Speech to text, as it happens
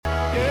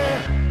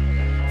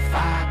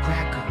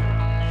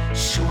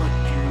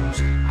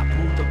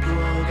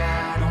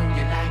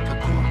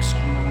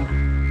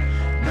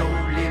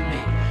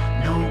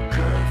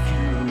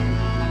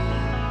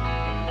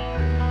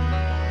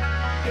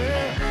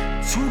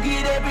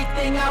get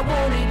everything I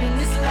wanted in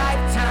this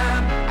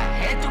lifetime. I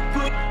had to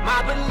put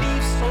my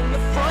beliefs on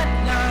the front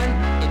line.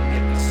 And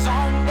every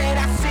song that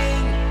I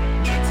sing,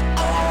 it's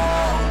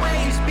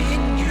always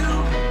been you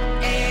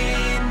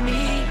and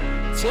me.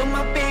 Tell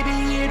my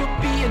baby it'll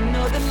be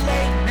another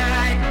late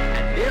night.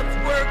 I left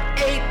work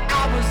 8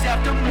 hours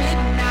after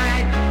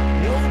midnight.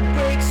 No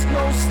breaks,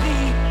 no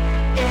sleep.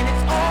 And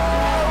it's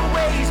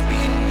always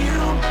been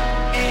you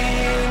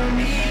and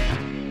me.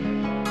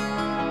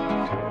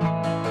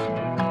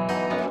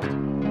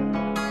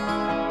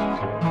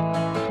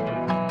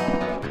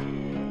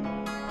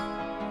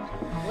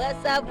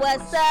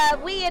 What's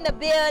up? We in the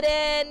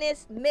building.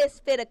 It's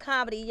Misfit of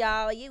Comedy,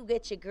 y'all. You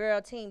get your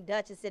girl, Team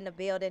Duchess, in the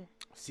building.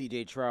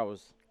 CJ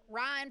Trowers.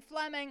 Ryan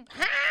Fleming.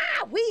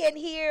 Ha! We in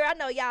here. I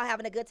know y'all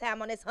having a good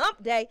time on this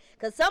hump day,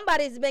 because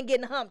somebody's been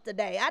getting humped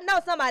today. I know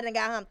somebody done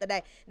got humped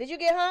today. Did you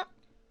get humped?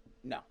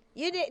 No.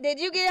 You did? Did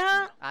you get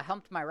humped? I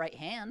humped my right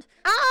hand.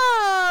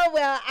 Oh,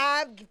 well,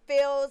 I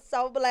feel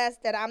so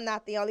blessed that I'm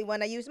not the only one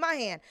that used my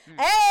hand.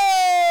 Hey!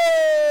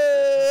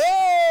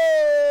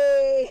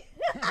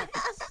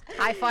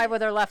 High five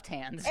with her left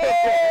hand.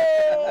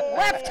 Hey!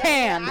 Left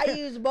hand. I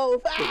use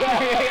both.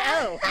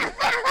 Oh.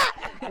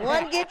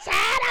 One gets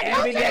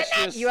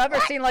tired. You ever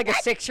seen like a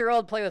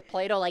 6-year-old play with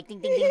Play-Doh, like ding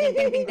ding ding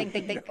ding ding ding ding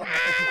ding ding?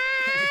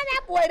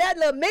 That boy, that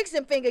little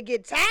mixing finger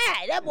get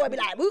tired. That boy be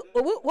like, whoop,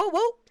 whoop, whoop, whoop,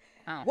 whoop.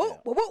 Oh. Whoop,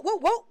 whoop, whoop,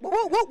 whoop, whoop,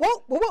 whoop, whoop,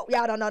 whoop, whoop.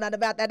 Y'all don't know nothing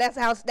about that. That's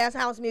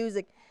house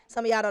music.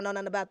 Some of y'all don't know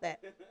nothing about that.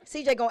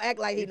 CJ gonna act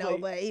like he know,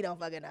 but he don't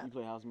fucking know. You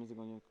play house music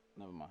on your...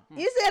 Never mind.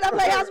 You said I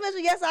play house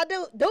music? Yes, I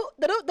do.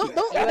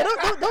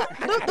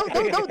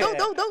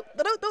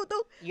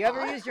 You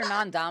ever use your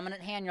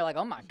non-dominant hand? You're like,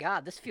 oh my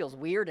god, this feels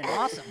weird and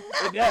awesome.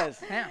 It does.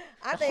 Yeah.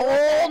 I think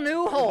Whole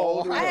new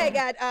hole. I had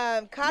got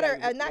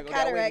not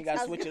cataracts. You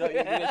gotta switch it up. You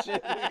do that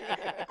shit.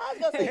 I was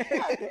gonna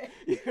say.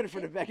 You heard it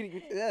from the back.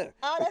 Yeah.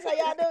 Oh, that's how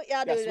y'all do.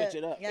 Y'all do switch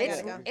it up.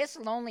 It's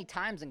lonely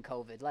times in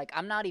COVID. Like,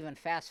 I'm not even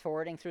fast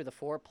forwarding through the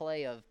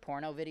foreplay of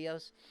porno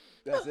videos.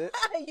 That's it.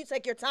 You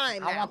take your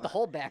time. I now. want the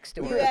whole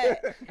backstory. Yeah.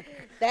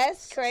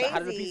 That's crazy. So how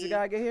did the pizza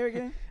guy get here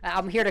again?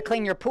 I'm here to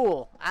clean your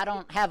pool. I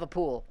don't have a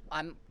pool.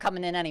 I'm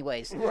coming in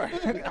anyways. Right.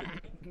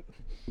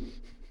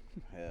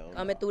 Hell.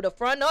 Coming through the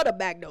front or the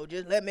back door,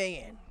 just let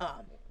me in.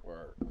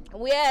 Word.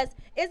 Yes,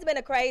 it's been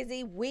a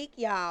crazy week,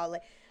 y'all.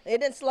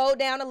 It done slowed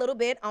down a little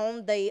bit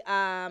on the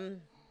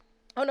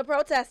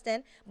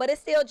protesting, but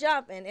it's still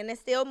jumping and it's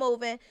still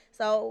moving.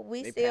 So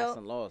They still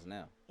passing laws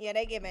now. Yeah,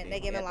 they giving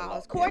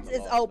laws. the Courts is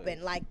laws,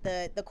 open, like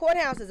the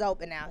courthouse is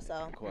open now.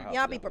 So Courthouse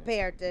y'all is be open.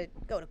 prepared to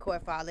go to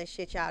court for all this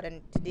shit y'all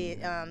done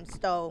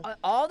stole.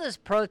 All this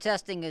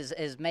protesting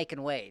is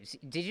making waves.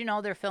 Did you know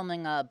they're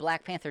filming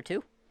Black Panther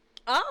 2?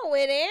 Oh,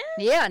 it is?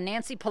 Yeah,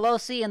 Nancy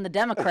Pelosi and the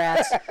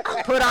Democrats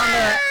put on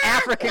their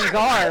African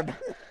garb.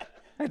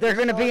 They're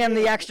going to be in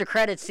the extra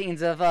credit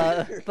scenes of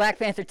Black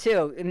Panther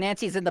 2. And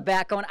Nancy's in the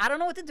back going, I don't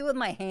know what to do with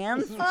my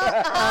hands.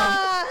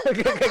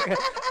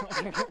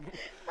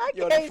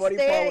 Yo, the funny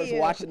part was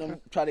watching them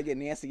try to get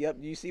Nancy up.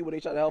 You see when they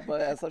try to help her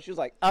and stuff? She was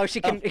like, oh,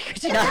 she can.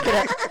 She not get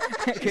up.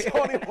 she's the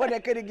only one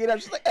that couldn't get up.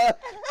 She's like,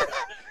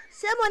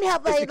 Someone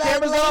help that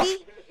cameras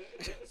lady.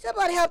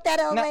 Somebody help that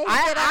old No, lady.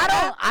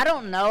 I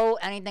don't know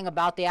anything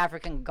about the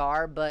African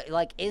garb, but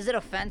like, is it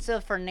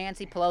offensive for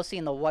Nancy Pelosi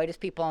and the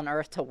whitest people on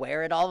earth to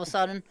wear it all of a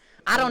sudden?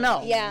 I don't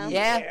know.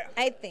 Yeah.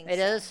 I think it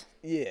is.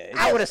 yeah.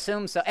 I would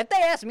assume so. If they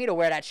asked me to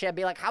wear that shit, I'd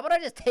be like, how about I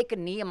just take a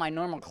knee in my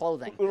normal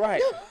clothing?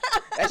 Right.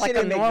 That Like shit a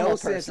didn't make normal no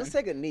person. sense. Let's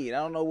take a knee. I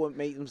don't know what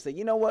made them say,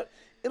 you know what?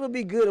 It'll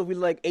be good if we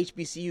like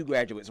HBCU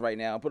graduates right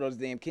now and put on this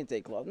damn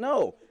kente cloth.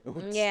 No.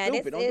 Yeah,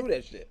 stupid. Don't do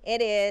that shit.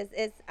 It is.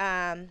 It's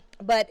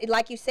but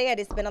like you said,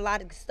 it's been a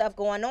lot of stuff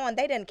going on.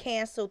 They didn't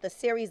cancel the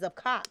series of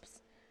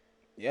Cops.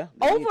 Yeah.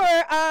 Over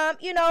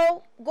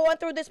going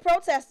through this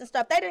protest and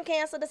stuff. They didn't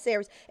cancel the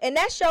series. And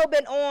that show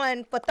been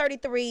on for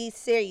 33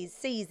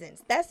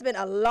 seasons. That's been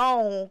a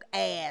long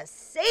ass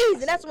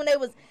season. That's when they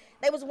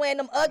was wearing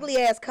them ugly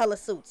ass color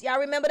suits. Y'all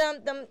remember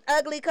them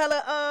ugly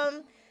color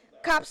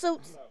cop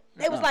suits?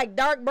 They was like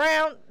dark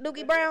brown,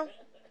 dookie brown.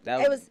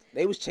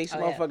 They was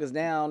chasing motherfuckers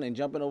down and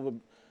jumping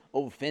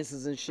over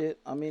fences and shit.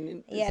 I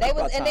mean, it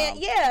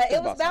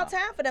was about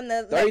time for them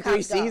to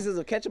 33 seasons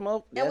of catch 'em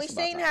up. And we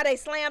seen how they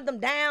slammed them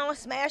down,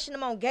 smashing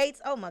them on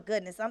gates. Oh my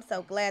goodness, I'm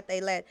so glad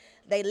they let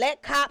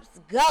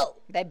cops go.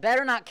 They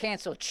better not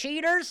cancel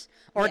Cheaters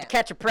or To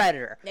Catch a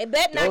Predator. They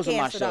better not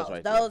cancel shows those.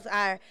 right Those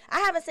are. I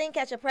haven't seen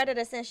Catch a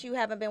Predator since you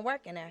haven't been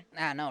working there.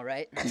 I know,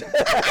 right?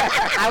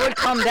 I would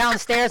come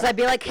downstairs. I'd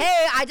be like,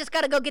 "Hey, I just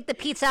gotta go get the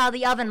pizza out of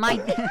the oven.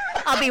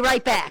 I'll be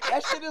right back."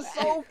 That shit is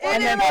so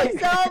funny. It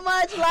is so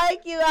much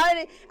like you.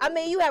 I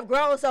mean, you have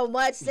grown so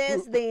much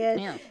since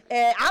then,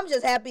 and I'm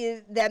just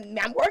happy that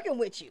I'm working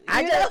with you.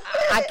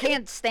 I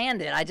can't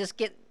stand it. I just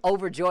get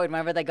overjoyed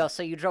whenever they go,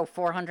 so you drove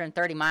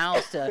 430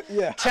 miles to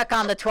check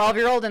on the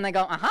 12-year-old, and they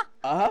go,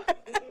 uh-huh.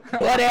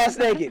 Butt ass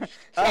naked.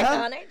 Check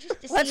on her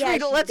just to see Let's how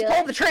read. she Let's does.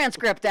 pull the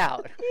transcript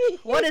out.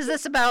 What is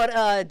this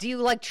about? Do you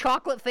like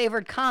chocolate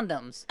flavored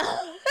condoms?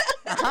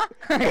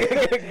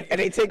 And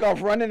they take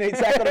off running. They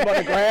tackle them on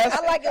the grass.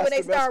 I like it when That's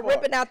they the best start part.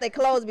 ripping out their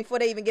clothes before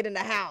they even get in the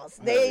house.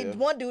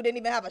 One dude didn't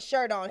even have a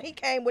shirt on. He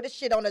came with his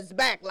shit on his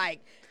back,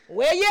 like,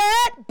 "Where you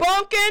at,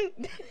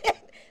 Bunkin?"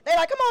 They're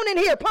like, "Come on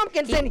in here,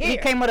 Pumpkin's in here." He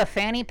came with a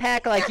fanny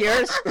pack like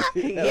yours.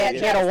 Yeah, He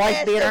had a white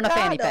Snatched beater the and a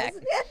fanny pack.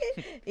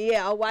 condoms.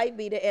 Yeah, a white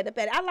beater and a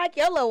fanny. I like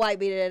your little white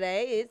beater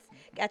today. It's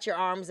got your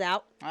arms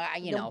out.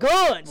 You Them know,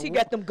 guns. He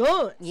got them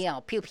guns.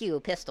 pew pew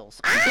pistols.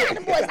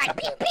 The boy's like,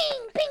 ping,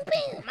 ping, ping,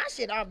 ping. My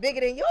shit are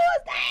bigger than yours.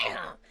 Damn.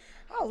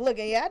 I was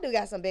looking. Yeah, I do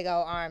got some big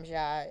old arms,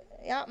 y'all.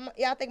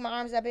 Y'all think my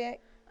arms that big?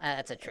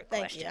 That's a trick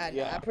Thank question.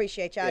 you. I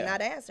appreciate y'all Yeah.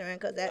 not answering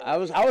because that. I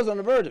was on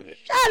the verge of it.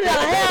 Shut the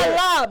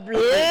hell up,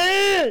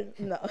 blood.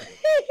 No.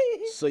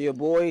 So your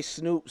boy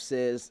Snoop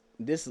says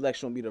this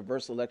election will be the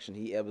worst election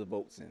he ever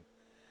votes in,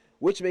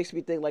 which makes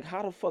me think, like,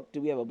 how the fuck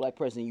do we have a black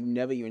president you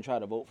never even try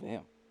to vote for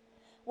him?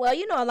 Well,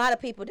 you know, a lot of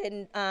people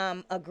didn't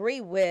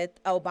agree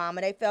with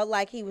Obama. They felt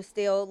like he was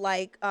still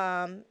like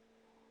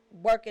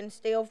working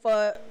still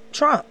for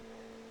Trump.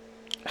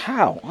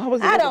 How? How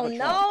was he I voting don't for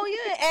Trump? know. You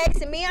ain't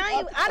asking me.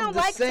 I I'm don't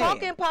just like saying.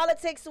 talking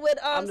politics with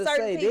I'm just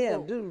certain saying, people.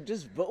 damn, dude,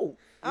 just vote.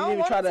 I You don't didn't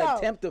even try wanna to talk.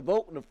 attempt to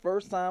vote the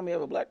first time we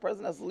have a black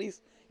president. That's at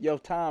least your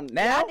time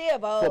now. I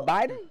did vote. For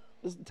Biden?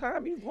 This is the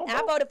time you want to I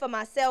vote. voted for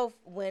myself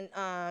when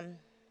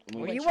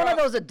Were when you one of Trump-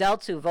 those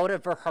adults who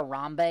voted for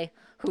Harambe,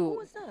 Who who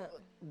was that?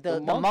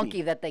 the monkey.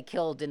 monkey that they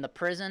killed in the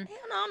prison? Hell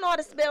no, I don't know how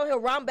to spell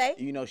Harambe.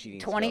 You know she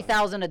needs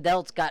 20,000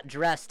 adults got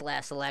dressed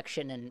last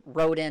election and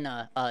rode in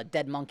a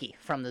dead monkey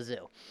from the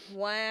zoo.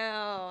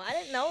 Wow, I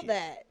didn't know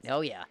that.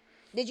 Oh yeah.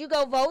 Did you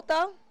go vote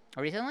though?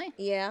 Recently?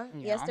 Yeah,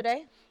 Yeah.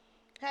 yesterday.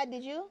 How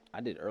did you?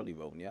 I did early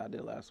voting. Yeah, I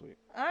did last week.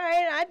 All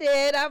right, I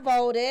did. I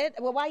voted.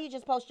 Well, why you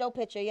just post your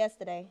picture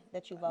yesterday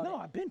that you voted? No,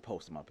 I've been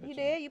posting my picture. You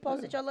did? You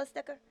posted your little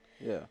sticker?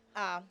 Yeah.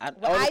 Well,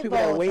 All the people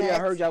that voted. waited, I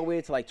heard y'all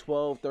waited till like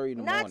 12:30 in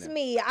the Not morning.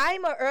 me.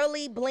 I'm an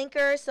early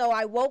blinker, so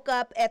I woke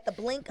up at the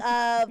blink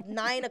of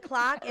 9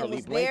 o'clock and Early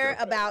was there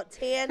blinker. about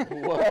 10.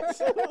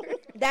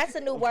 What? That's a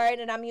new word,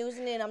 and I'm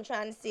using it. I'm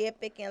trying to see if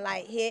it can,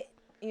 like, hit,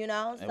 you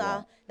know? It So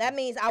won't. that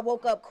means I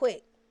woke up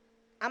quick.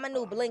 I'm a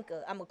new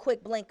blinker. I'm a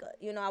quick blinker.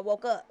 You know, I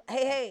woke up.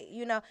 Hey,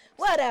 you know,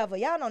 whatever.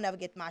 Y'all don't never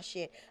get my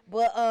shit.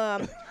 But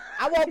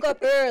I woke up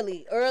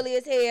early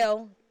as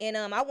hell, and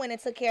I went and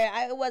took care.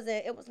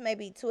 It was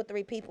maybe 2 or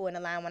 3 people in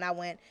the line when I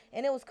went,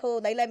 and it was cool.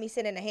 They let me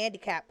sit in a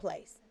handicap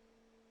place.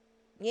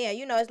 Yeah,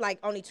 you know, it's like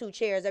only 2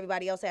 chairs.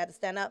 Everybody else had to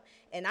stand up,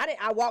 and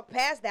I walked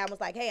past that and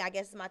was like, hey, I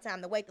guess it's my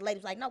time to wait. The lady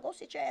was like, no, go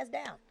sit your ass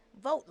down.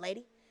 Vote,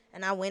 lady.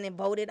 And I went and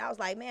voted. I was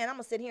like, man, I'm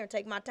going to sit here and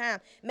take my time.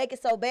 Make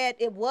it so bad.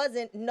 It was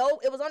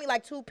only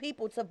like 2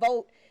 people to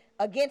vote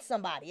against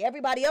somebody.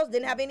 Everybody else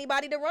didn't have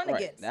anybody to run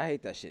Right. against. I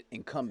hate that shit.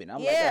 Incumbent. I'm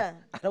Yeah.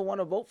 like, I don't want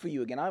to vote for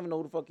you again. I don't even know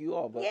who the fuck you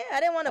are. But Yeah, I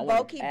didn't want I to wanna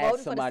vote. Keep add voting for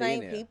the somebody in same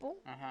there. people.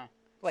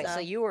 Wait, so So-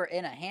 you were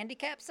in a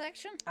handicap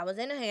section I was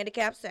in the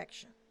handicap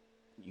section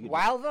You could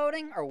while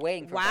voting or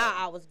waiting for while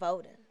voting? I was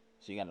voting.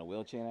 So you got in a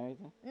wheelchair and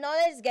everything? No,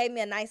 they just gave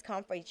me a nice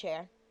comfy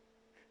chair.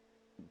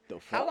 The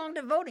fuck? How long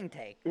did voting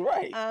take?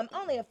 Right.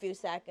 Only a few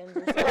seconds.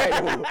 or so.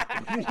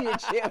 Right. You need a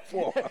chair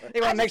for. They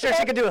want to make sure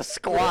she could do a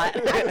squat.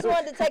 I just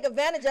wanted to take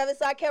advantage of it,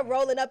 so I kept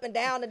rolling up and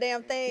down the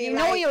damn thing. You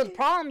know like, your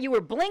problem? You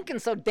were blinking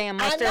so damn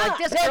much. They're like,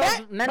 know. this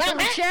girl's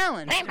mentally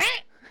challenged.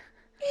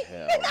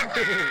 Hell,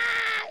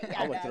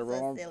 I went to the Y'all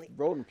so wrong silly.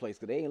 voting place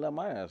because they ain't let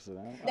my ass sit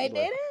down. I They was like,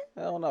 didn't?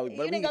 Hell no. You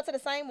didn't go to the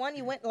same one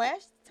you went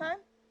last time?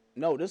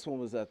 No, this one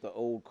was at the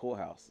old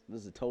courthouse.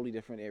 This is a totally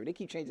different area. They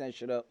keep changing that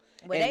shit up.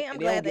 Well, and I'm and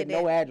glad don't they give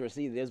no did. address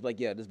either. It's like,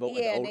 yeah, this vote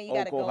Yeah, at and the then you old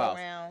gotta go courthouse.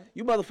 around.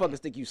 You motherfuckers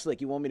think you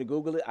slick. You want me to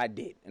Google it? I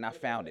did, and I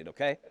found it.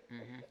 Okay.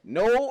 Mm-hmm.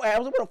 No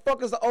address. What the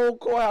fuck is the old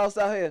courthouse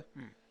out here?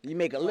 You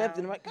make a left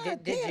and I'm like,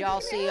 God Did damn, y'all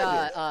give me see the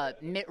address.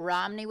 Mitt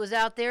Romney was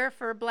out there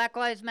for Black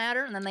Lives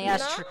Matter? And then they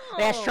asked,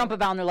 they No. asked Trump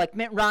about it, and they're like,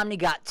 Mitt Romney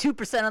got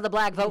 2% of the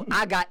black vote.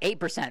 I got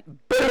 8%. Boom.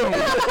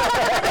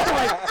 I'm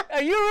like,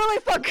 are you really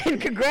fucking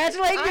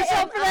congratulating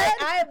yourself for that?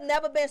 I have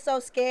never been so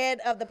scared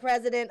of the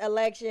president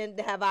election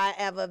have I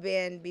ever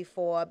been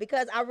before,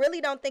 because I really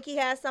don't think he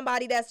has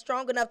somebody that's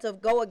strong enough to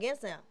go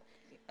against him.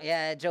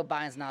 Yeah, Joe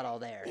Biden's not all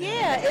there.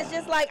 Yeah, it's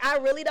just like I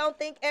really don't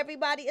think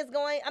everybody is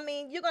going. I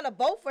mean, you're gonna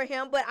vote for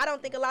him, but I don't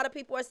think a lot of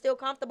people are still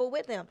comfortable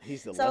with him.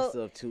 He's the So,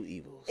 lesser of 2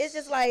 evils. it's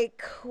just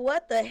like,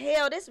 what the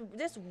hell?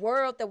 This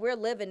world that we're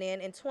living in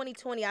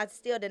 2020, I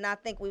still did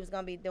not think we was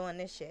gonna be doing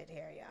this shit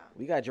here, y'all.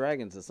 We got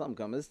dragons or something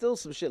coming. There's still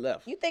some shit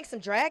left. You think some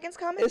dragons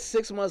coming? It's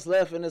 6 months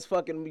left in this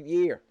fucking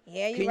year.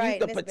 Yeah, you're Can right,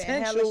 You, and the it's been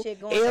hella potential shit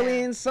going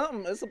aliens,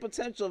 something. It's a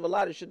potential of a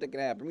lot of shit that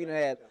can happen. We done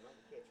had,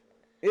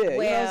 yeah, you know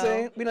what I'm Well-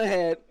 saying? We done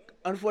had,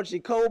 unfortunately,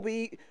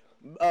 Kobe,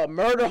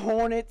 murder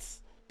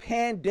hornets,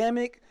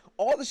 pandemic,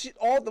 all the shit,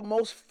 all the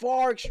most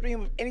far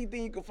extreme of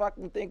anything you can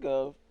fucking think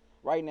of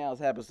right now has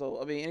happened.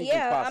 So, I mean, anything's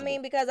Yeah, possible. I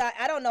mean, because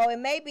I don't know. It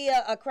may be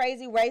a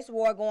crazy race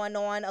war going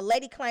on. A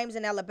lady claims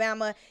in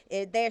Alabama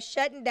they're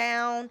shutting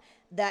down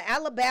the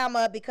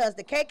Alabama, because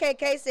the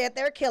KKK said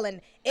they're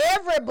killing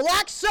every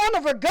black son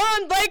of a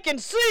gun they can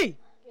see.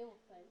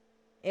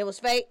 It was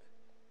fake.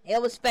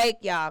 It was fake,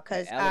 y'all,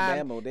 because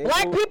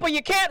black people,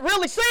 you can't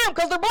really see them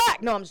because they're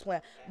black. No, I'm just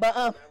playing.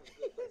 But,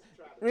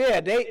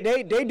 yeah,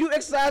 they do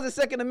exercise the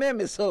Second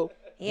Amendment, so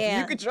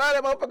yeah. You can try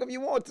that motherfucker if you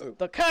want to.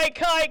 The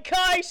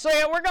KKK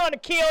said we're going to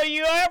kill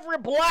you, every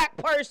black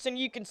person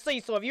you can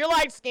see. So if you're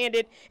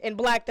light-skinned and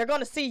black, they're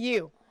going to see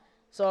you.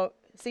 So,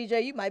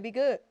 CJ, you might be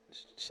good.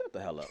 Shut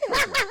the hell up.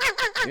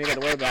 You ain't got to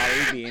worry about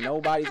me being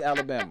nobody's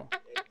Alabama.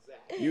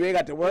 You ain't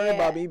got to worry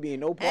about me being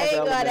no part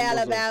of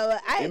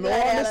Alabama. I ain't going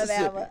to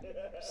Alabama.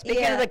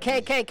 Speaking of the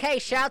KKK,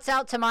 shouts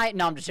out to my...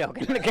 No, I'm just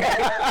joking. We knew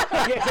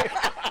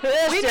that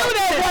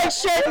white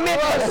shirt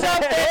meant for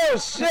something. Oh,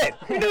 shit.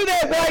 We knew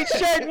that white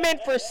shirt meant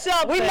for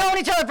something. We've known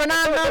each other for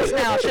 9 months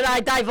now. Should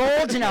I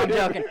divulge? No, I'm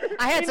joking.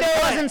 I had some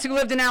cousins who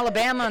lived in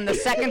Alabama, and the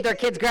second their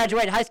kids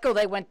graduated high school,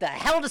 they went the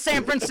hell to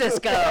San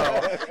Francisco.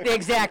 The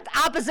exact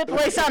opposite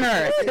place on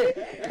earth.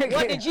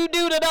 What did you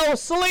do to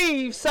those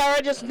sleeves, sir?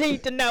 I just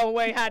need to know.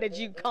 How did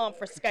you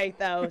confiscate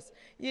those?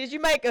 Did you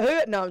make a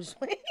hood? No, I'm just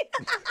playing.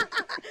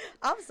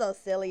 I'm so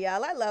silly,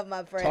 y'all. I love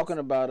my friends. Talking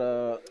about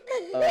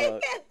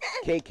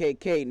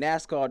KKK,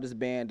 NASCAR just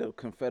banned the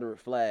Confederate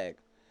flag.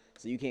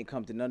 So you can't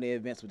come to none of the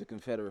events with the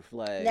Confederate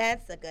flag.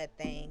 That's a good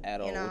thing. At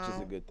all, which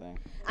is a good thing.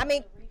 I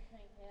mean,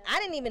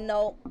 I didn't even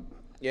know.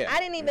 Yeah. I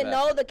didn't even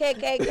know the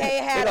KKK had a flag.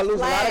 They're going to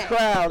lose a lot of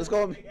crowd. It's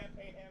going to be...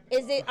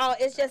 Is it? Oh,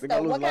 it's just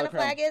what kind of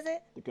flag is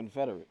it? The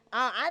Confederate.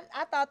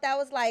 I thought that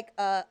was like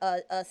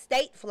a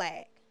state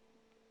flag.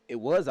 It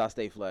was our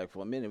state flag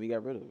for a minute. We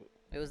got rid of it.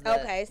 It was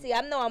okay. See,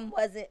 I know I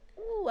wasn't.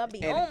 Ooh, I'll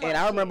be on my And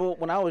I remember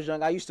when I was young,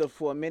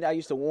 for a minute, I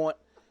used to want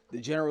the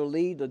General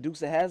Lee, the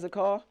Dukes of Hazzard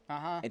car.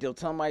 Until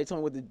somebody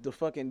told me with the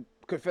fucking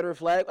Confederate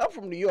flag. I'm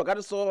from New York. I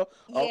just saw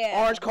an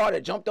orange car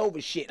that jumped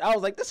over shit. I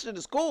was like, this shit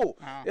is cool.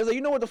 It was like,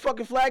 you know what the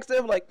fucking flag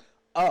said? Like,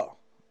 oh.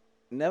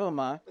 Never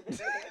mind.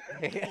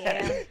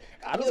 Yeah.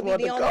 I just You'll want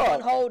be the the only car.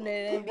 one holding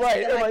it and be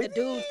like the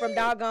dude from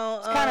doggone.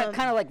 It's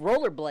kind of like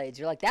rollerblades.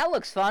 You're like, that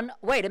looks fun.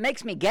 Wait, it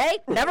makes me gay?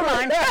 Never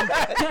mind.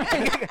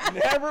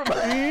 Never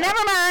mind.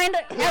 Never mind.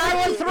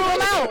 Everyone threw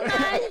them out.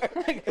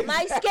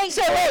 My skate.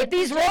 So wait,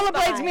 these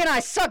rollerblades mean I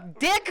suck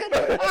dick?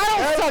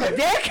 I don't suck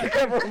dick.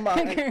 Never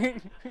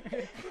mind.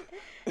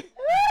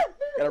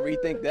 Gotta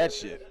rethink that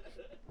shit.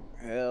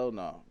 Hell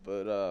no.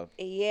 But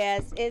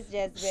yes, it's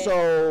just been.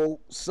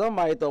 So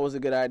somebody thought it was a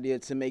good idea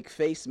to make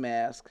face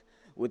masks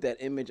with that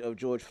image of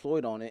George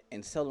Floyd on it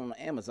and sell it on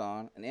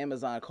Amazon, and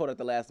Amazon caught at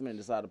the last minute and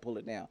decided to pull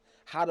it down.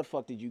 How the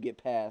fuck did you get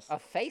past a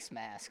face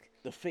mask?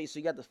 The face. So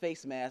you got the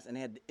face mask and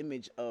it had the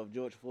image of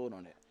George Floyd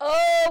on it.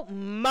 Oh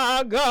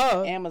my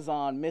God!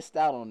 Amazon missed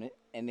out on it,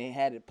 and they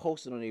had it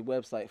posted on their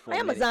website for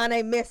Amazon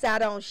ain't miss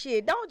out on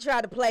shit. Don't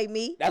try to play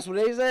me. That's what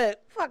they said.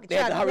 Fucking they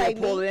try had to to hurry play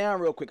and pull me. it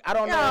down real quick. I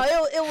don't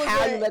know it was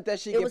how you let that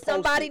shit get posted. It was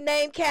somebody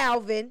named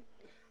Calvin.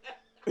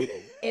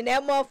 And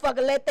that motherfucker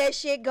let that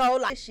shit go.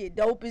 Like, this shit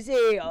dope as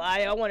hell.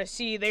 I want to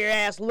see their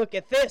ass look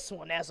at this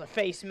one as a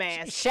face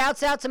mask.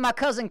 Shouts out to my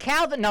cousin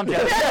Calvin. No, I'm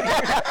joking.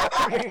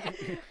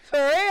 For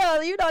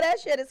real, you know that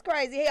shit is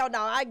crazy. Hell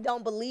no, I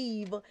don't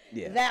believe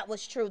that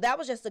was true. That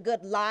was just a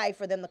good lie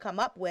for them to come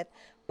up with.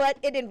 But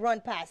it didn't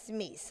run past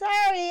me.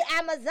 Sorry,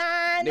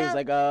 Amazon. They was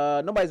like,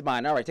 nobody's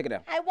buying. All right, take it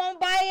down. I won't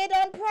buy it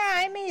on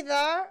Prime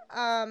either.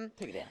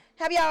 Take it down.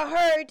 Have y'all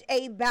heard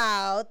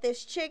about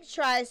this chick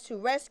tries to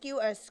rescue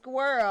a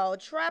squirrel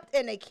trapped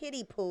in a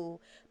kiddie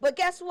pool? But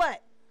guess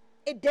what?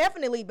 It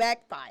definitely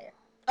backfired.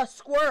 A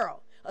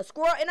squirrel,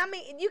 and I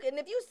mean,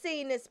 if you've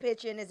seen this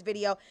picture in this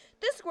video,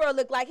 this squirrel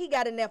looked like he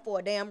got in there for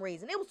a damn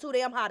reason. It was too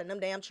damn hot in them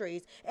damn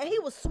trees, and he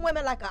was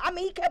swimming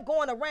he kept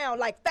going around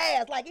like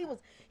fast, like he was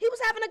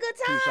having a good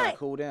time. He was trying to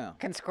cool down.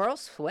 Can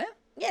squirrels swim?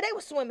 Yeah, they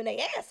were swimming their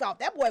ass off.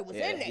 That boy was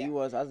in there. He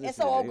was. And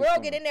so a girl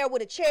get in there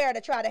with a chair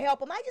to try to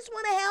help him. I just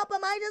want to help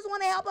him. I just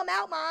want to help him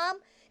out, Mom.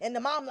 And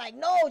the mom like,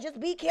 no, just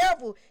be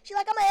careful. She's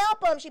like, I'm going to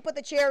help him. She put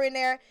the chair in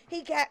there.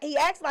 He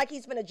acts like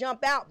he's finna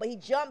jump out, but he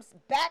jumps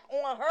back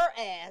on her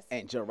ass.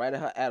 And jump right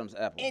at her Adam's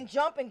apple. And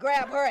jump and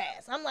grab her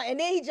ass. I'm like, and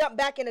then he jumped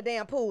back in the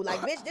damn pool.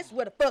 Like, bitch, this is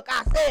where the fuck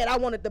I said I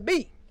wanted to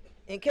be.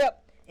 And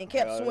kept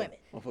swimming.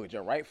 Motherfucker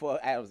jumped right for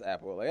Adam's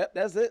apple. Like, yep,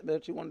 that's it.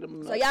 But you wanted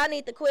them. So y'all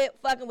need to quit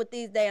fucking with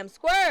these damn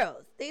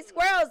squirrels. These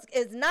squirrels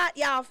is not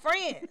y'all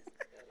friends.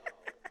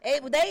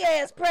 They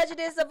ass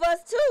prejudice of us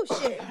too,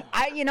 shit.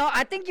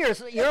 I think you're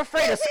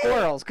afraid of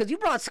squirrels because you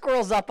brought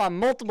squirrels up on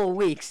multiple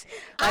weeks.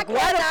 Like,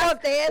 why the fuck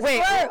stand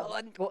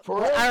squirrels? For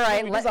real? All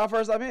right, this is our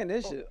first time in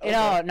this shit.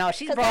 Okay. No,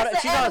 she's brought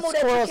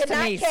squirrels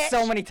to me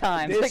so many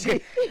times.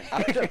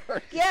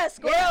 Yeah,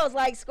 squirrels,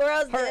 like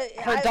squirrels.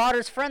 Her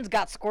daughter's friends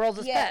got squirrels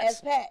as pets. Yeah, as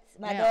pets.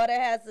 My daughter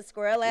has the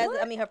squirrel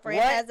her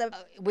friend has a...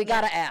 we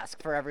gotta ask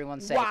for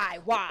everyone's sake.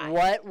 Why?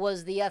 What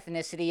was the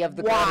ethnicity of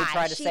the girl who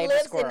tried to save the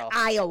squirrel? She lives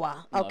in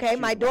Iowa, okay?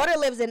 My daughter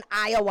lives in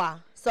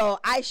Iowa, so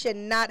I should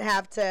not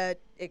have to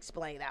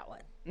explain that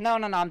one. No,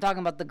 I'm talking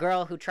about the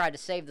girl who tried to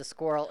save the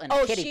squirrel in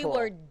a kiddie pool. Oh, she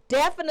were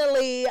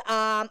definitely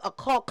a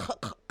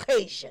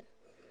Caucasian.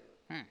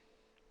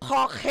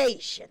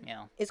 Caucasian.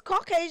 Yeah. Is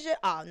Caucasian?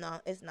 Oh, no,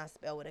 it's not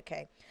spelled with a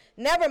K.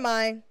 Never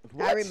mind. I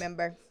What?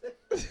 remember.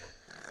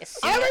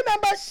 I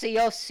remember.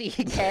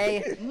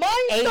 COCK. Mine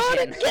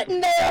started Asian.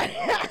 getting there.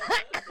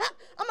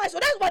 I'm like, so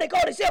that's why they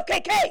call themselves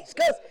KKs,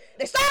 because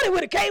they started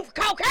with a K for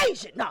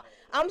Caucasian. No,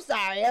 I'm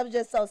sorry. I was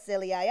just so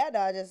silly. Y'all know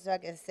I'm just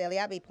fucking silly.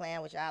 I be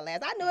playing with y'all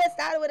ass. I knew it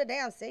started with a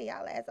damn C.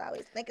 Y'all ass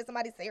always thinking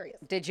somebody serious.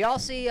 Did y'all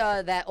see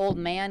that old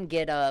man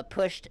get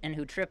pushed and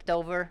who tripped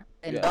over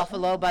in Yeah.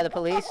 Buffalo by the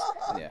police?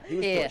 Yeah, he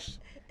was Yeah. pushed.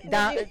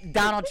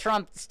 Donald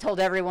Trump told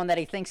everyone that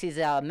he thinks he's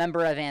a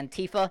member of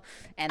Antifa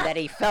and that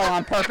he fell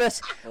on purpose.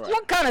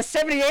 What kind of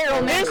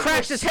 78-year-old man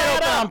cracks his head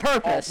open on On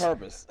purpose?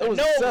 purpose. It was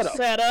No a setup.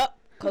 set up,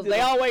 because they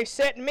always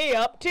setting me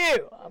up,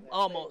 too. I'm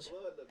almost.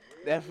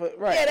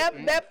 Right. Yeah,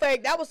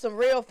 that was some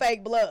real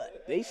fake blood.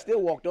 They still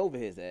walked over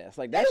his ass.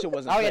 Like that shit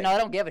wasn't. Oh, yeah, fake. no, I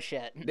don't give a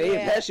shit.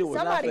 That shit was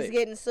not Somebody's fake.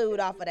 getting sued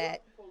off of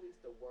that.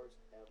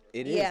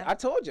 It is. Yeah. I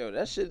told you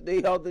that shit.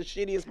 They are the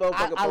shittiest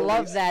motherfucker. I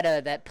love police.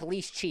 that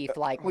police chief.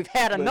 Like, we've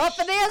had enough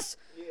of this.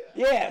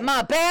 Yeah.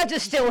 My badge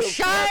is still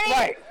shining.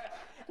 Right.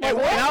 And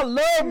I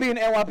love being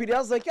NYPD. I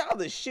was like, y'all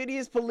the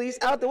shittiest police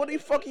out there. What the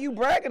fuck are you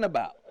bragging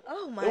about?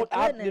 Oh my The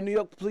goodness. New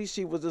York police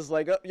chief was just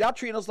like, y'all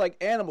treating us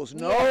like animals.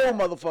 No, Yeah.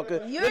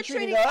 motherfucker. You're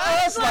treating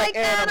us like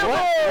animals.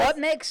 What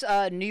makes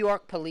New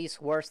York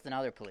police worse than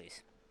other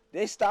police?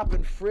 They stop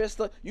and frisk.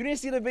 You didn't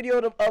see the video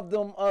of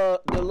them,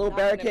 the little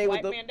barricade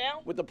white man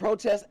down? with the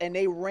protest, and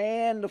they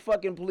ran the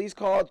fucking police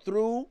car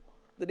through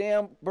the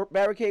damn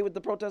barricade with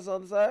the protesters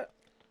on the side.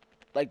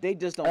 Like they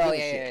just don't give a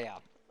shit. yeah.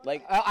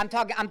 Like, I'm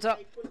talking.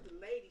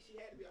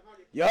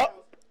 yup.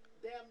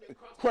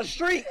 Cross the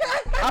street.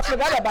 I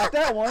forgot about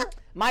that one.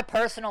 My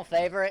personal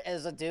favorite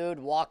is a dude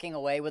walking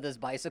away with his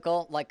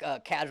bicycle, like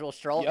a casual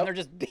stroll, Yep. and they're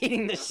just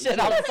beating the shit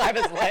out of the side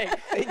of his leg.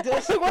 They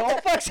just What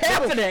the fuck's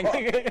happening?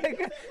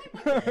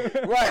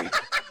 Right.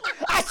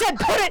 I said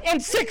put it in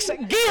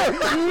 6th gear,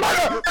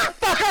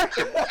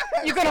 motherfucker!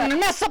 You're gonna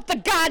mess up the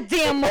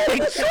goddamn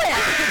moving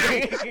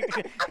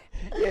track!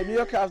 Yeah, New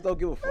York cops don't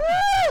give a fuck.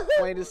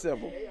 Plain and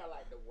simple.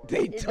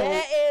 They don't.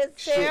 That is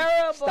shit.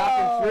 terrible. Stop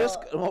and frisk.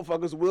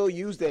 Motherfuckers will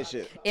use that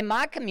shit. In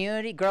my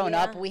community, growing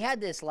Yeah. up, we had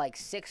this like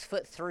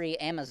 6'3"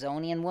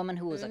 Amazonian woman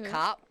who was a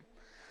cop,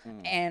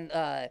 Mm.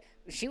 and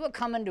she would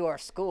come into our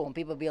school, and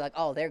people would be like,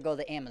 "Oh, there go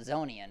the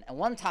Amazonian." And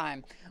one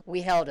time,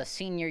 we held a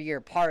senior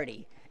year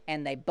party,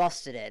 and they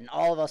busted it, and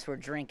all of us were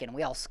drinking.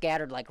 We all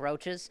scattered like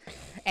roaches,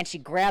 and she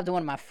grabbed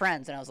one of my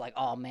friends, and I was like,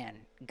 "Oh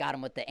man, got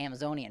him with the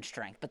Amazonian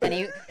strength." But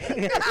then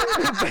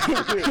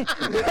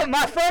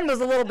my friend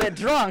was a little bit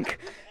drunk,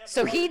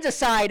 so he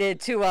decided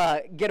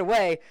to get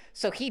away.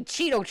 So he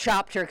Cheeto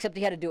chopped her, except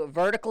he had to do it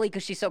vertically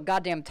because she's so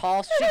goddamn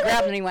tall. So she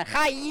grabbed him and he went,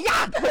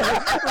 hi-ya!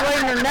 Right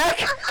in her neck.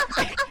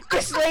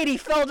 This lady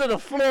fell to the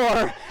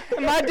floor,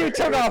 and my dude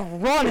took off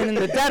running in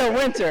the dead of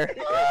winter.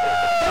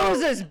 There was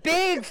this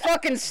big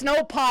fucking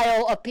snow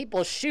pile of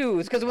people's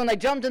shoes, because when they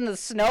jumped in the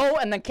snow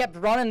and then kept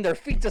running, their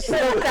feet just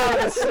slipped out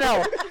of the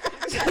snow.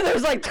 So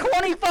there's like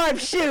 25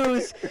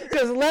 shoes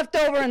just left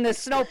over in this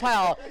snow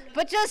pile.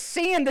 But just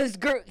seeing this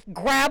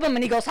grab him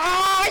and he goes,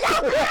 ah!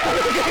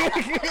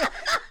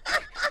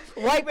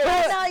 Right,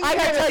 I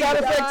got sound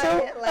effect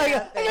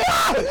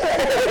too.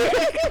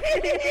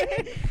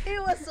 He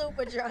was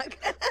super drunk.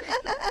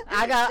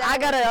 I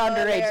got an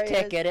underage hilarious.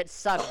 ticket. It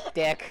sucked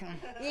dick.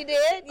 You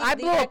did? I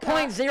blew a got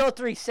caught?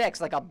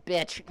 .036 like a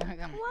bitch.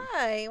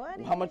 Why? Why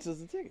did How much is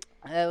the ticket?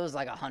 It was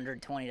like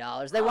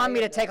 $120. They wanted me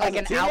to take like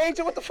As a an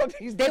teenager, what the fuck?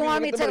 They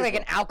wanted me to take like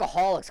an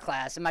alcoholics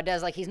class, and my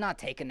dad's like, he's not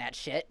taking that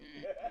shit.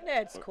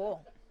 That's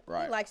cool.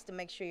 Right. He likes to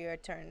make sure you're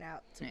turning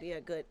out to be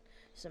a good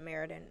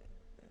Samaritan.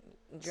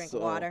 Drink So,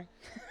 water.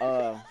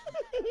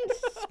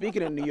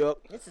 Speaking of New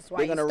York, This is why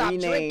they're you gonna stop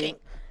rename.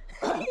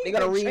 drinking. They're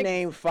gonna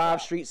rename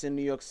 5 streets in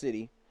New York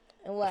City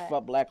And what?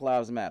 for Black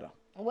Lives Matter.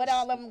 What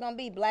all of them gonna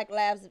be? Black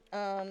Lives,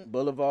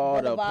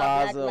 Boulevard or Black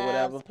Plaza or Lives,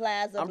 whatever.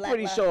 Plaza, I'm Black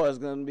pretty Lives. sure it's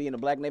gonna be in a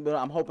black neighborhood.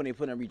 I'm hoping they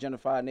put in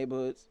regentrified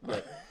neighborhoods.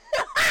 But,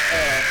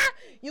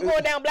 You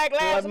going down Black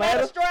Lives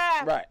Matter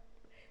Drive? Right.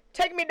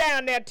 Take me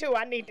down there too.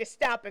 I need to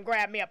stop and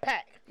grab me a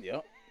pack.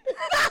 Yep.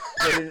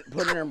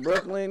 put it in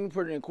Brooklyn,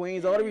 put it in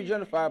Queens, all the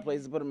regentrified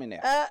places, put them in there.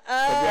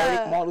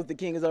 'Cause Martin Luther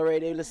King is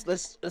already there.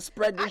 Let's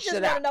spread I this just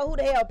shit want out. to know who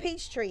the hell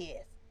Peachtree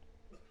is.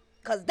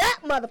 Cause that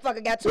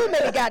motherfucker got too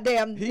many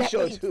goddamn. He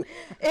sure names. do.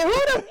 And who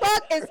the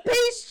fuck is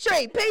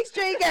Peachtree?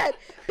 Peachtree got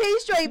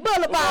Peachtree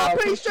Boulevard,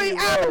 Peachtree Peachtree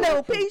Avenue,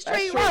 Road.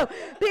 Peachtree That's Road, true.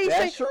 Peachtree.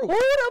 That's true. Who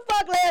the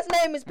fuck last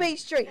name is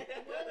Peachtree?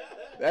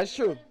 That's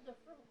true.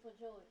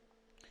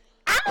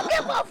 I don't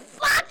give a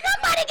fuck.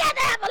 Somebody got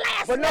to have a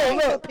last But no, name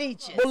for look.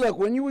 Peaches. But look,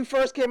 when we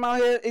first came out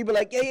here, he'd be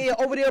like, yeah,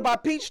 over there by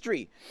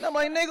Peachtree. And I'm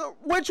like, nigga,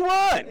 which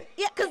one?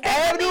 Yeah, cause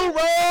Avenue from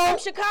Road.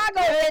 Chicago,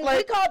 Yeah, and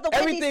we call it the Windy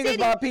everything City. is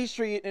by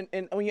Peachtree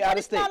and when you're out But of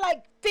it's state. not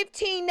like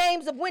 15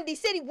 names of Windy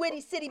City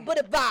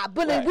Boulevard,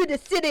 Right. Windy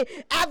City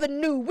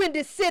Avenue,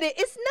 Windy City.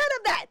 It's none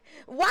of that.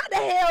 Why the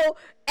hell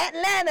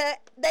Atlanta,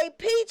 they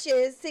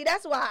peaches? See,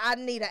 that's why I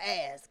need to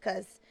ask,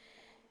 because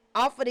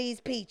off of these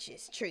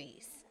peaches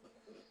trees,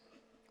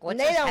 What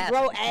they just don't happened?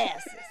 grow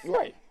asses.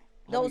 Right.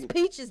 Those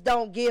peaches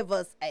don't give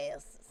us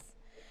asses.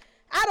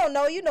 I don't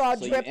know. You know, I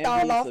So you dripped all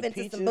envious off of into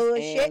peaches some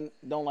bullshit. and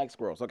don't like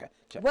squirrels. Okay,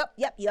 check. Well,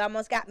 yep, you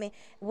almost got me.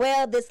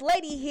 Well, this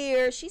lady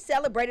here, she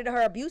celebrated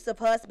her abusive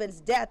husband's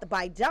death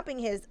by dumping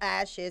his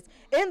ashes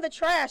in the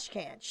trash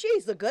can.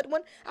 She's a good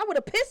one. I would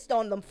have pissed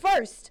on them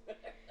first.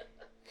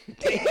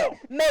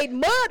 Made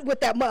mud with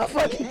that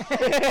motherfucker.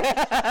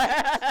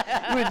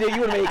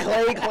 You would have made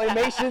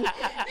claymation.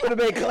 Would have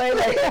made clay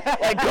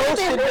like ghost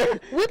in there.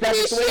 Whipping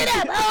this shit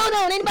up. Hold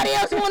on. Anybody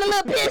else want a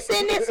little piss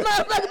in this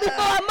motherfucker before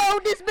I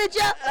mold this bitch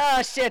up?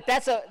 Oh shit,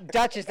 that's a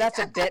Duchess. That's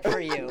a bit for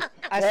you.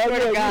 I Oh, swear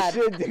yeah, to God,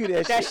 you should do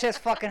that that's shit. just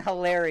fucking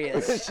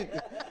hilarious.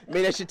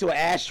 Made that shit to an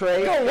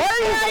ashtray.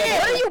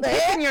 What are you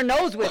picking your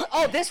nose with?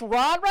 Oh, this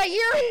rod right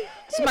here?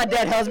 This is my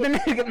dead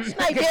husband.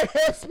 Like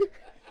this.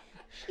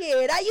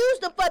 Shit, I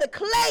used them for the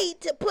clay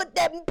to put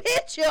that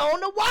picture on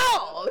the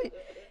wall.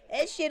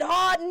 That shit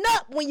harden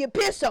up when you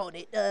piss on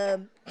it.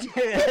 You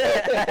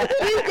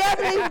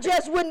definitely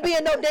just wouldn't be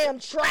in no damn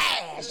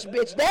trash,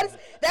 bitch.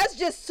 That's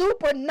just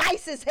super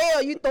nice as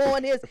hell. You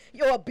throwing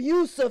your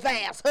abusive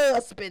ass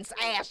husband's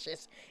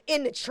ashes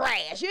in the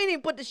trash. You didn't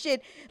even put the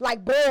shit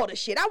like boil the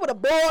shit. I would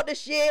have boiled the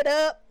shit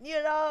up,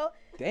 you know.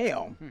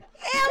 Damn.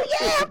 Hell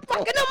yeah, I'm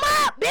fucking them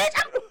up, bitch.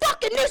 I'm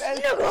fucking this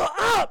nigga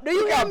up. Do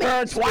you Got hear me?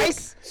 burned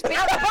twice. I'm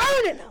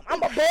burning them. I'm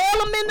gonna boil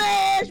them in the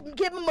ash and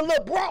give them a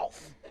little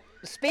broth.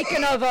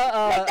 Speaking of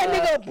Make that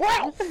nigga a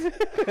broth.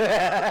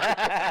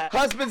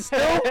 Husband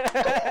still.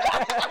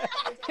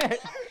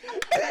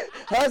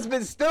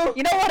 Husband still.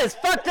 you know what? It's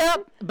fucked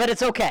up, but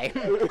it's okay.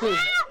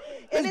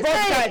 And His it's butt's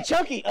bad. kind of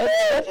chunky.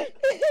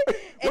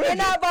 And then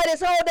I invite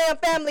his whole damn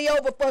family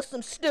over for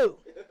some stew.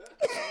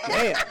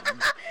 Damn.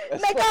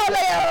 Make all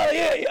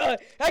that,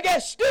 I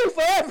got stew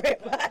for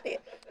everybody.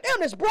 Damn,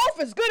 this broth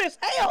is good as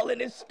hell in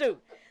this stew.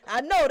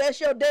 I know, that's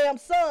your damn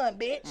son,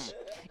 bitch.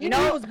 You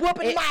know he was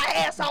whooping my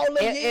ass all them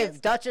years.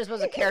 If Duchess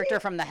was a character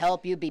from The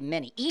Help, you'd be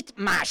Minnie. Eat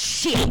my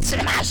shit.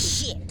 My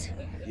shit.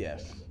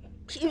 Yes.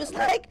 She was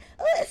like,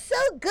 oh, it's so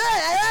good.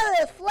 I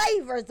love the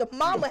flavors. The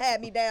mama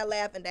had me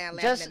laughing.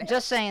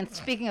 Just saying,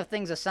 speaking of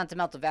things of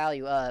sentimental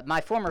value,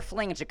 my former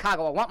fling in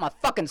Chicago, I want my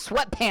fucking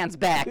sweatpants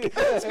back.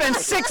 It's been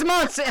 6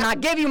 months and I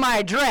gave you my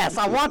address.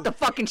 I want the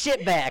fucking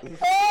shit back.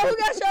 Oh, who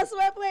got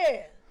your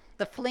sweatpants?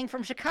 The fling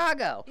from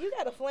Chicago. You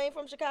got a flame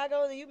from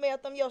Chicago and you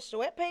mailed them your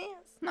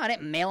sweatpants? No, I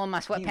didn't mail him my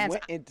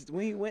sweatpants.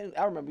 When he went,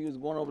 I remember he was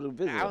going over to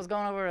visit. I was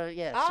going over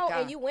to, Oh,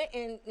 Chicago. and you went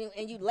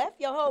and you left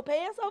your whole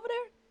pants over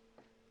there?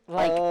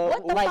 Like,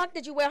 What the like- fuck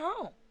did you wear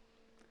home?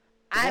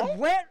 I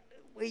went,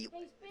 They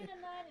spend the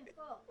night in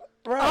full.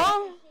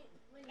 Oh,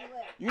 When you left.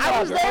 You know I how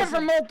was there girls- for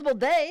multiple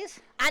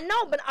days. I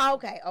know, but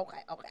okay.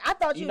 I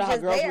thought You you know was how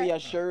just girls there. wear your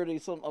shirt or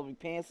some of your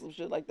pants, some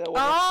shit like that.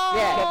 Oh.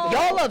 Yeah,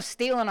 y'all love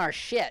stealing our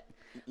shit.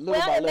 Little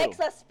Well, by it little. makes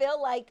us feel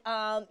like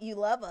you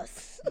love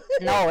us.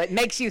 No, it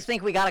makes you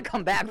think we gotta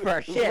come back for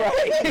our shit.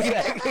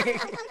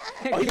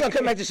 Oh, you gonna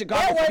come back to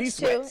Chicago That for these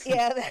works too.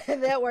 sweats? Yeah,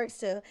 that works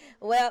too.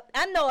 Well,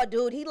 I know a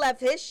dude. He left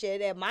his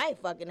shit at my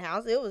fucking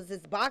house. It was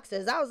his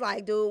boxers. I was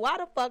like, dude, why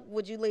the fuck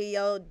would you leave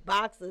your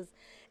boxers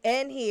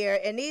in here?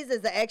 And these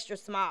is the extra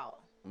small.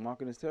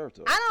 Marking his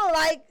territory.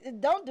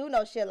 Don't do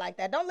no shit like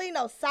that. Don't leave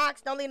no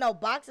socks. Don't leave no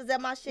boxes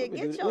at my shit.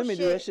 Women Get do- your women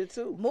shit. do that shit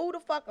too. Move the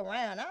fuck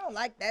around. I don't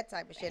like that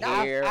type of shit.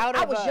 Hair,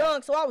 I was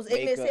young, so I was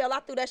ignorant as makeup. hell. I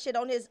threw that shit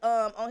on his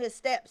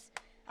steps.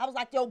 I was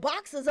like, yo,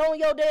 boxes on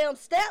your damn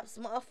steps,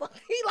 motherfucker.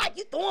 He like,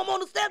 you threw them on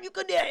the steps, you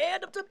couldn't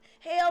hand them to me.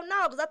 Hell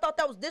no, because I thought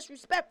that was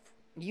disrespectful.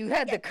 You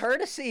had the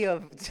courtesy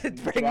of bringing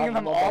Dropping him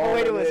them all the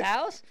way to his there.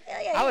 house?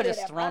 Yeah, I he would did have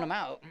that, thrown bro. him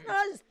out.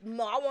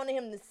 I wanted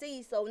him to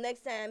see, so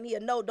next time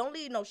he'll know, don't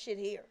leave no shit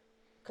here.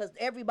 Because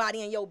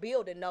everybody in your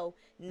building know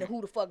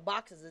who the fuck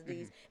boxes is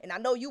these. And I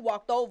know you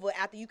walked over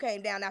after you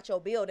came down out your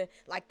building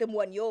like them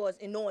wasn't yours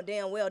and knowing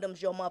damn well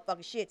them's your motherfucking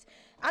shits.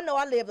 I know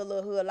I lived a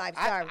little hood life.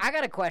 Sorry. I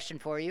got a question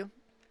for you.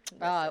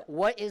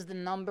 What is the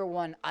number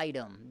one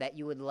item that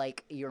you would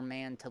like your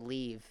man to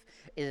leave?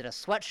 Is it a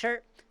sweatshirt,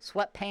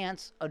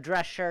 sweatpants, a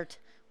dress shirt?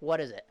 What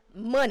is it?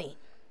 Money.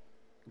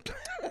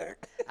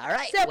 All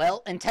right. Simple.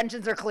 Well,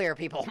 intentions are clear,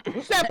 people.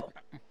 Simple.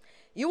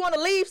 You want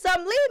to leave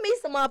something? Leave me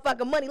some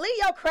motherfucking money. Leave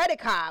your credit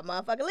card,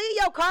 motherfucker. Leave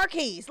your car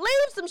keys. Leave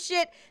some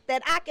shit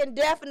that I can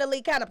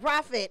definitely kind of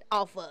profit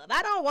off of.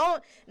 I don't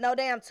want no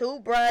damn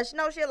toothbrush,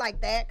 no shit like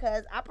that,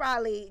 because I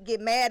probably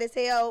get mad as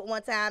hell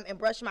one time and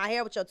brush my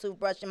hair with your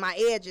toothbrush and my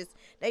edges.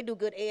 They do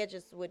good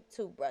edges with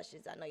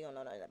toothbrushes. I know you don't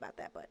know nothing about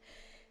that, but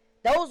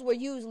those were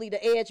usually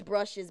the edge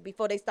brushes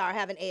before they start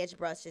having edge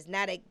brushes.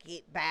 Now they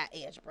get bad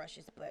edge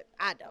brushes, but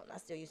I don't. I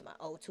still use my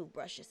old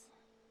toothbrushes.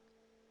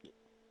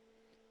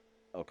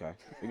 Okay,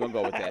 we're gonna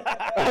go with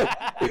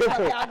that. Fuck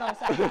y'all gonna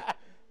say?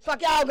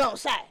 Fuck y'all gonna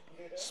say?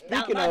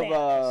 Speaking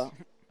Not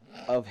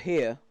of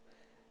hair,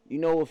 you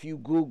know, if you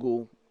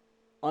Google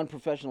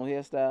unprofessional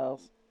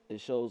hairstyles,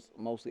 it shows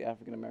mostly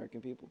African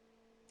American people.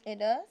 It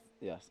does?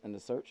 Yes, in the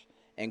search,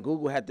 and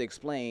Google had to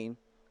explain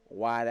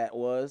why that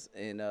was,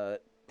 and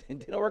it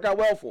didn't work out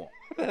well for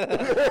them.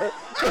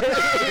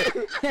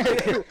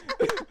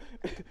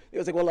 It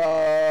was like,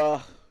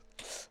 well,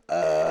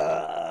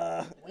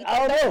 I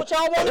don't That's know. what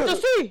y'all wanted to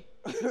see.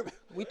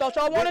 We thought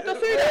y'all wanted to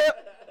see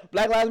that.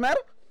 Black Lives Matter.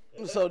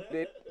 So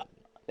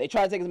they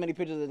try to take as many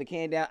pictures as they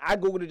can down. I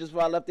googled it just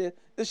before I left there.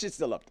 This shit's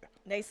still up there.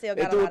 They still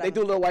They got a lot do of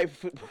them. little white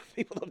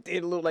people up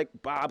there, little like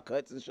bob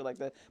cuts and shit like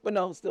that. But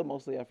no, still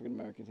mostly African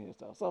American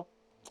hairstyles. So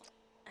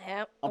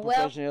Yep. Well,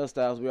 unprofessional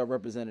hairstyles, we are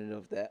representative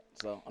of that.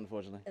 So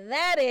unfortunately,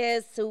 that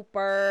is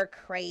super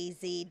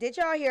crazy. Did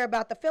y'all hear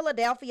about the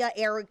Philadelphia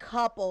area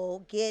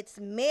couple gets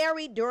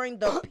married during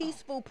the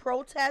peaceful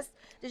protest?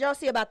 Did y'all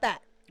see about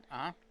that?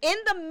 In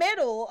the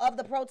middle of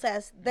the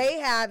protest, they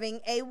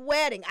having a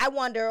wedding. I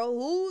wonder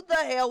who the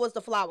hell was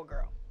the flower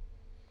girl?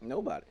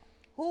 nobody,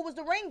 Who was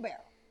the ring bearer?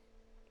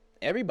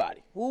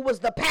 everybody. Who was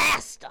the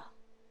pastor?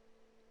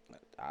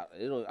 I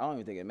don't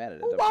even think it mattered.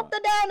 At Who that walked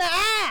point. her down the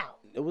aisle?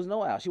 It was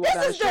no out. She walked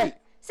down the This is street.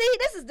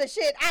 this is the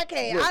shit. I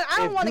can't. Look, I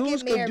don't want to if get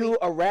dudes married. could do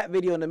a rap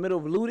video in the middle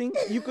of looting,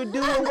 you could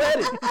do a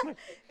wedding.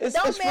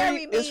 Don't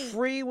marry free. It's me.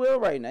 free will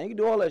right now. You can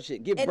do all that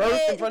shit. Give And birth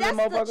then in front of them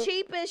that's the motherfuckers.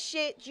 cheapest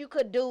shit you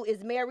could do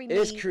is marry me.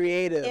 It's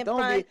creative. In Don't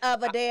front be.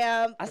 of a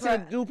damn. I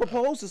said, dude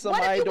propose to What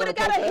if somebody you would during have a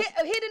got a protest.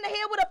 hit in the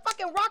head with a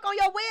fucking rock on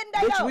your wedding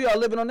day? Bitch, though? we are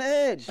living on the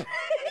edge.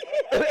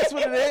 That's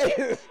what it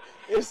is.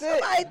 It's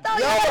it. Somebody throw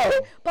Yo.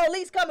 your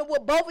police coming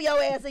with both of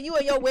your ass and you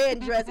in your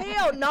wedding dress.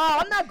 Hell no,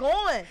 I'm not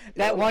going.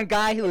 That one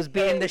guy who was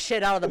beating the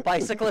shit out of the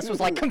bicyclist was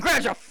like,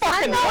 congratulations!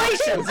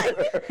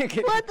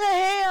 What the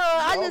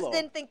hell? I just Solo.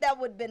 didn't think that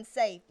would have been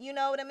safe. You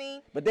know what I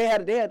mean? But she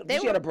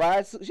had a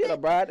bride. She had a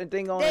bride and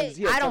thing on. they- and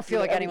she had I don't tuxedo feel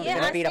like and anyone's Yeah,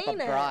 gonna I beat up a seen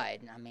that. bride.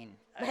 I mean,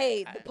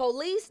 Hey, the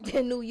police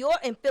in New York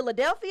and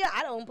Philadelphia,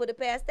 I don't put it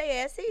past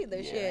their ass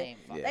either. Shit, ain't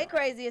fucking they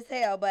crazy as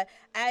hell. But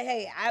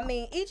I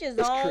mean, each his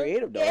It's own.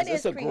 creative though. Yeah, it It's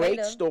is a great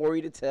creative.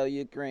 story to tell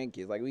your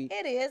grandkids. Like we.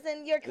 It is,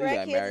 and your We got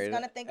grandkids is married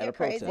gonna think at you're a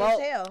crazy protest.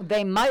 as hell.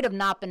 they might have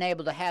not been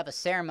able to have a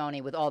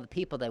ceremony with all the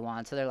people they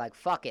want, so they're like,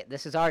 fuck it,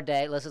 this is our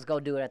day, let's just go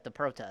do it at the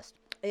protest.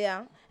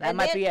 Yeah, That And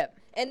might then- be it.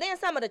 And then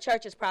some of the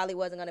churches probably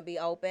wasn't gonna be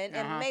open,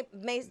 Uh-huh. and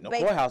No basically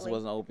courthouse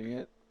wasn't open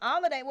yet.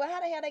 all of that. Well, how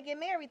the hell they get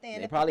married then? They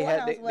if the probably had.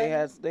 courthouse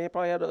wasn't? They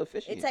probably had an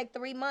official. It take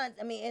 3 months.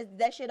 I mean,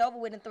 that shit over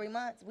with in 3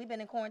 months. We've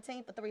been in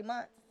quarantine for 3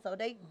 months, so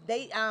they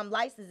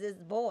license is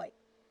void.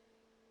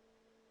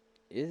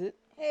 Is it?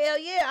 Hell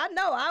yeah, I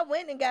know. I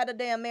went and got a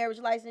damn marriage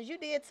license. You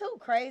did too,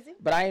 crazy.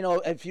 But I ain't know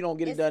if you don't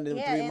get it done in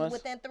 3 and months.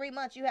 within 3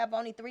 months, you have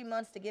only 3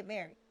 months to get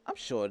married. I'm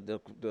sure the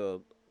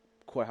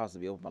courthouse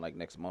will be open by like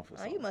next month or Oh,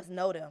 something. you must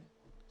know them.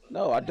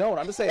 No, I don't.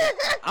 I'm just saying.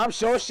 I'm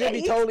sure it should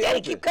be totally They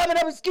open. keep coming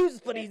up with excuses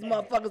for these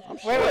motherfuckers.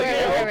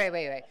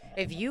 Wait.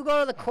 If you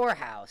go to the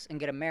courthouse and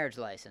get a marriage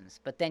license,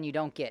 but then you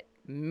don't get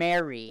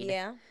married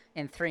Yeah.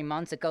 in 3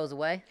 months, it goes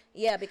away?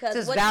 Yeah, because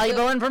This is what you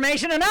valuable do-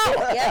 information to know.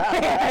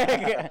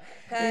 Yeah.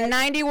 'Cause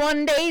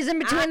 91 days in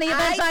between the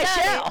events I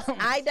shall.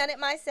 I done it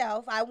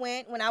myself. I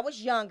went when I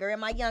was younger, in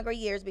my younger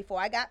years before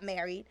I got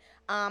married.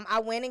 I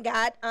went and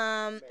got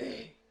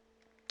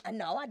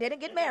no, I didn't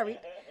get married.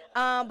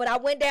 But I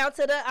went down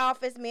to the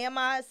office. Me and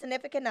my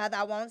significant other.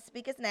 I won't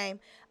speak his name.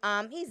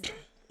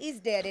 He's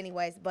dead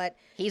anyways. But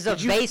He's a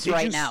Did you- vase did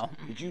right you- now.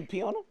 Did you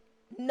pee on him?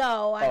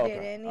 no, I Oh, okay.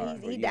 didn't. All right,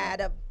 well, He you know.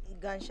 died of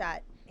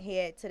gunshot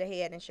head to the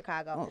head in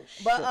Chicago. Oh,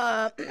 shit.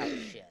 But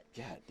Shit.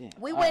 God damn.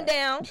 we All went right.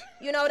 down,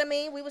 you know what I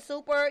mean? We were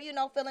super,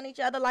 feeling each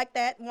other like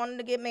that, wanting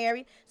to get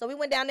married. So we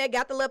went down there,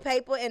 got the little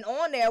paper, and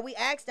on there we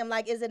asked them,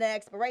 like, is it an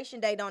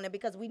expiration date on it?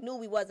 Because we knew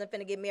we wasn't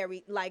finna get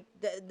married. Like,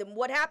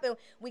 what happened,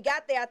 we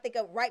got there, I think,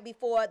 right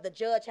before the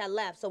judge had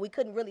left, so we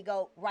couldn't really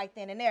go right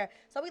then and there.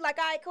 So we like,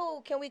 all right,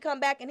 cool, can we come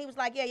back? And he was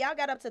like, yeah, y'all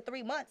got up to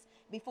 3 months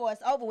before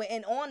it's over with.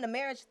 And on the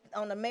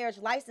marriage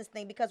license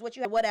thing, because what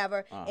you have,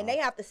 whatever, and they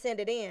have to send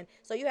it in.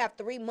 So you have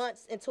 3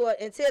 months until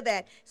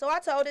that. So I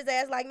told his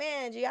ass, like,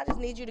 man, G, I just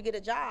need you to get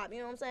a job. You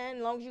know what I'm saying?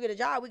 As long as you get a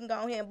job, we can go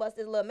ahead and bust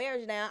this little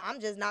marriage down. I'm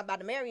just not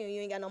about to marry you.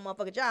 You ain't got no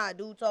motherfucking job.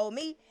 Dude told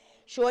me,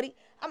 shorty,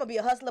 I'm going to be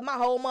a hustler my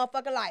whole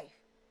motherfucking life.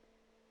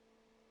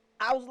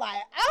 I was like,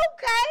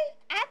 okay,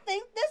 I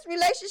think this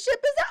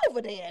relationship is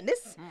over then.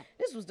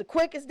 This was the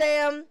quickest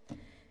damn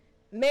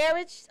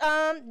marriage.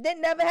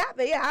 Didn't never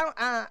happen. Yeah,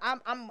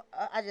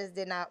 I just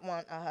did not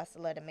want a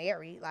hustler to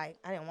marry. Like,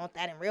 I didn't want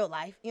that in real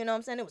life. You know what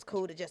I'm saying? It was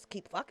cool to just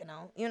keep fucking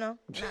on. You know?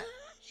 Not-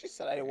 She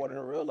said I didn't want it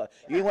in real life.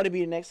 You didn't want to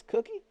be the next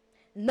cookie?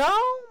 no,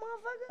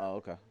 motherfucker. Oh,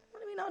 okay. I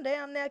want to be no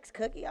damn next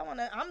cookie. I'm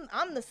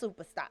the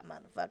superstar,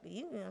 motherfucker.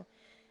 You know.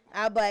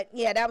 But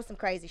yeah, that was some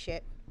crazy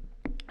shit.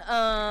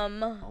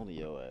 Only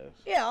your ass.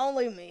 Yeah,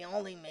 only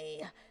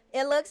me.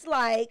 It looks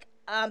like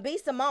B.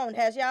 Simone.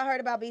 Has y'all heard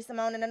about B.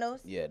 Simone in the news?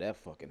 Yeah, that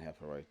fucking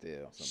heifer right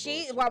there. Some She,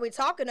 bullshit. while we're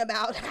talking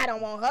about, I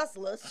don't want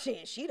hustlers.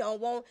 Shit, she don't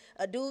want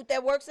a dude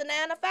that works a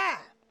 9 to 5.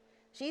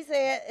 She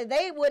said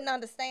they wouldn't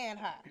understand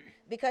her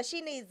because she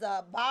needs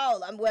a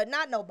baller. Well,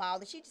 not no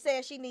baller. She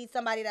said she needs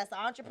somebody that's an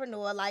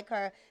entrepreneur like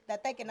her,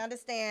 that they can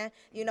understand,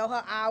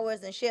 her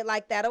hours and shit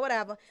like that or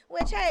whatever.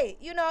 Which, hey,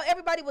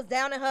 everybody was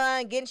down on her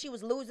and she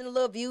was losing a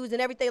little views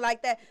and everything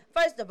like that.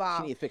 First of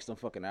all, She need to fix them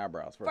fucking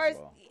eyebrows first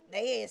of all.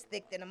 they is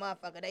thick than a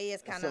motherfucker. They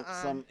is kind of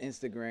Some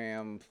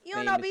Instagram. You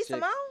don't know B. famous chick.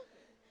 Simone?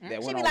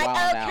 that She went be on like,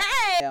 Wild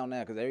okay. down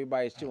now because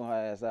everybody's chewing her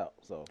ass out.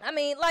 So I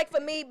mean, like for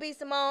me, B.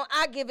 Simone,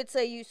 I give it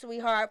to you,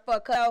 sweetheart.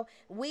 Cause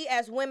we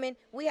as women,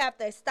 we have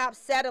to stop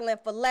settling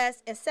for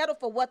less and settle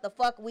for what the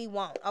fuck we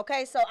want.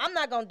 Okay, so I'm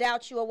not gonna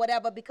doubt you or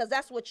whatever because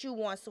that's what you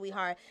want,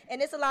 sweetheart. And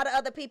there's a lot of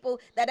other people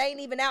that ain't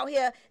even out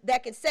here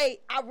that can say,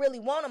 I really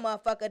want a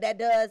motherfucker that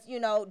does,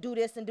 do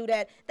this and do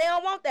that. They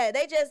don't want that.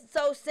 They just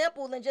so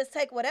simple and just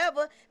take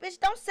whatever. Bitch,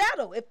 don't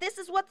settle. If this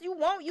is what you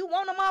want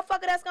a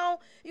motherfucker that's gonna,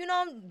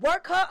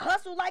 work,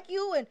 hustle like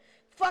you and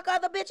fuck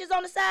other bitches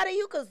on the side of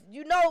you, cause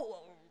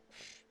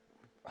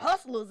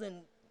hustlers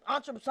and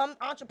some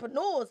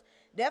entrepreneurs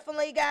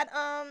definitely got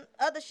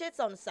other shits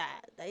on the side.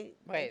 They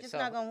just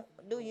not gonna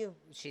do you.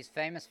 She's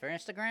famous for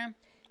Instagram.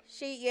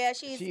 She's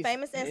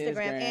famous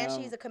Instagram and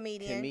she's a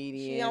comedian.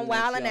 She on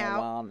Wild 'N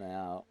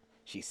Out.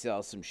 She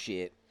sells some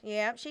shit.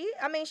 Yeah,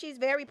 she's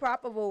very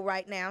profitable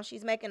right now.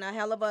 She's making a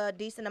hell of a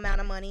decent amount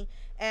of money.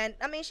 And,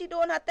 she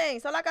doing her thing.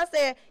 So, like I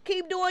said,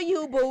 keep doing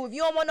you, boo. If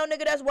you don't want no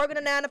nigga that's working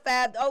a 9 to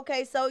 5,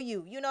 okay, so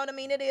you. You know what I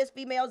mean? It is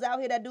females out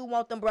here that do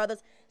want them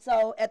brothers.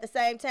 So, at the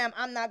same time,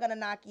 I'm not going to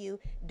knock you.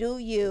 Do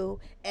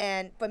you.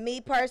 And for me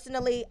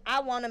personally,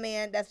 I want a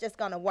man that's just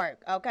going to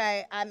work,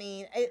 okay?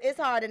 It's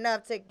hard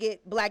enough to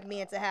get black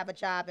men to have a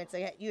job and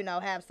to,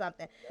 have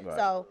something. Right.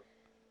 So,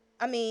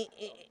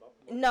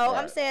 no,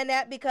 I'm saying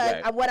that because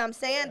what I'm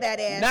saying that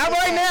is Not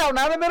right now.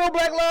 Not in the middle.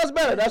 Black Lives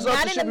Matter. That's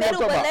not in the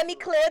middle. But about. let me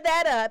clear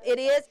that up.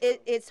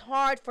 It's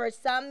hard for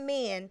some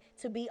men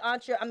to be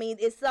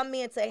it's some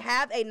men to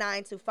have a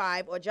 9 to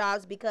 5 or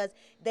jobs because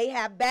they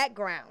have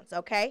backgrounds,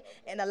 okay?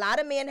 And a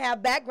lot of men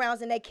have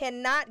backgrounds and they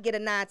cannot get a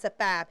 9 to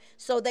 5,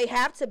 so they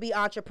have to be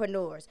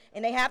entrepreneurs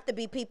and they have to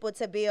be people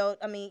to build.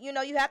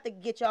 You have to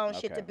get your own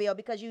shit to build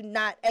because you're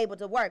not able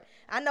to work.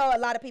 I know a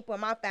lot of people in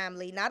my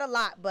family, not a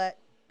lot, but.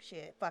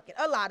 Shit, fuck it.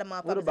 A lot of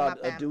motherfuckers What about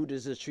in my a dude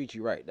that just treats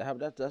you right?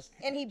 That's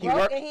and he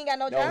broke and he ain't got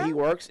no job? No, he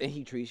works and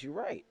he treats you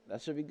right.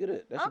 That should be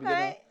good. That should be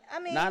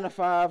good. 9 to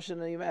 5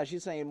 shouldn't even matter.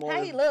 She's saying more.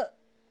 How he look?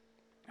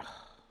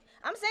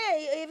 I'm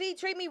saying if he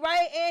treat me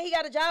right and he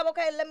got a job,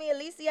 okay, let me at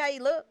least see how he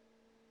look.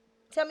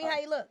 Tell me how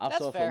he look. I'm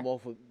so fair. for more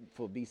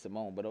for B.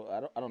 Simone, but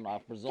I don't know. I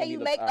presume Can he you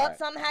looks make all up right.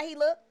 something how he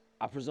look?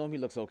 I presume he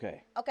looks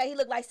okay. Okay, he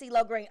look like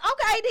CeeLo Green.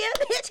 Okay, then,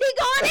 bitch, he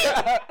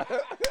going in.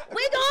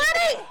 We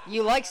going in.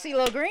 You like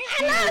CeeLo Green?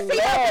 I love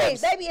CeeLo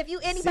Green. Baby, if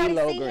anybody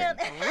CeeLo see Green.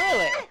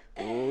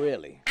 him.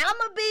 Really?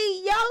 I'ma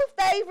be your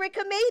favorite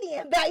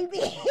comedian,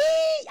 baby.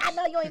 I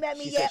know you ain't met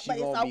me She yet, said but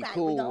she it's gonna be okay.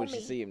 cool We gonna when she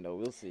meet. see him, though.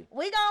 We'll see.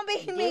 We gonna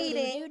be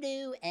meeting.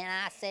 Do, and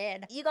I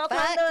said, You gonna come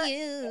fuck to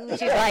you.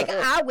 She's like,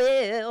 I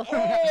will.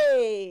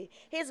 Hey,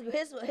 his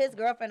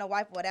girlfriend or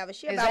wife or whatever.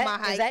 She about my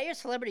height. Is that your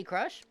celebrity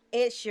crush?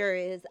 It sure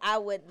is. I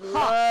would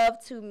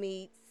love to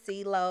meet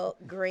CeeLo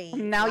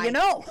Green. Now you Like,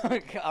 know.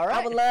 All right.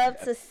 I would love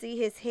to see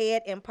his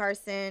head in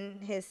person,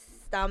 his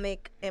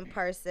stomach in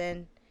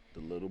person. The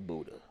little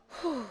Buddha.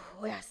 Whew,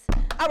 yes.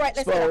 All right,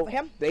 let's get up for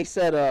him. They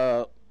said,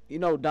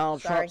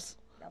 Donald Sorry. Trump's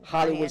That was my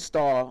Hollywood hand.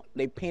 star,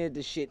 they painted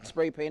the shit,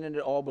 spray painted it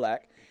all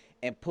black,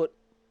 and put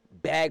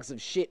bags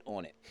of shit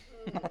on it.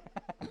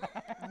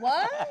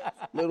 What?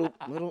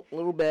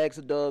 little bags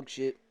of dog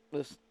shit.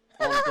 Little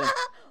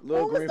Who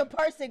was green. the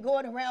person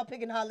going around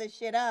picking all this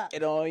shit up? It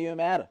don't even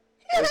matter.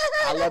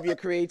 I love your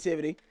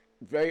creativity.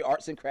 Very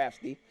arts and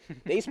crafty.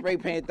 They spray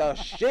painted the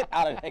shit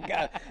out of that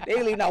guy.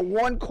 They leave not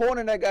one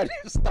corner that got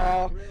his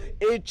star.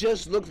 It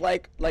just looks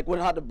like when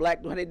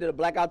they did a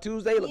Blackout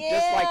Tuesday, it looked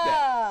just like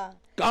that.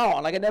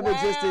 Gone, like it never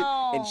existed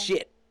and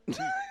shit.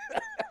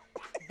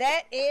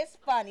 That is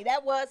funny.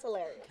 That was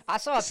hilarious. I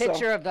saw a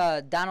picture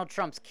of Donald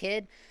Trump's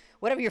kid.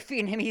 Whatever you're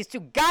feeding him, he's too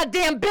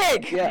goddamn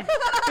big. Yeah.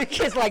 The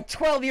kid's like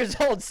 12 years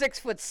old,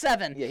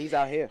 6'7". Yeah, he's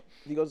out here.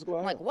 He goes to school out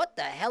I'm like, here. what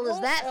the hell is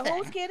that thing?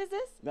 Whose kid is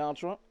this? Donald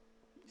Trump.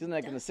 He's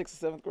like in the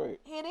 6th or 7th grade.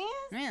 It is?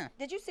 Yeah.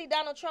 Did you see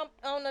Donald Trump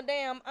on the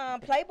damn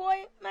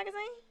Playboy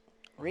magazine?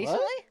 Recently?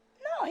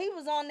 No, he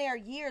was on there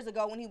years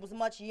ago when he was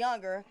much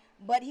younger,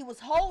 but he was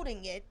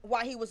holding it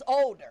while he was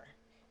older.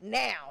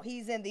 Now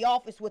he's in the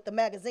office with the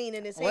magazine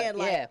in his hand.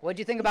 Like, Yeah. What'd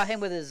you think about him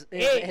with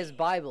his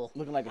Bible?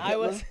 Looking like a I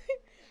Hitler. was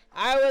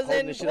Holding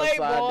in the shit upside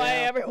Playboy.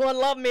 down. Everyone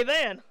loved me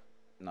then.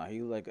 Nah,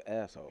 he looked like an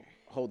asshole.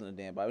 Holding the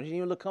damn Bible. He didn't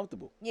even look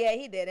comfortable. Yeah,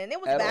 he did, and it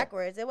was At all.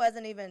 backwards. It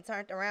wasn't even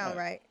turned around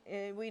right.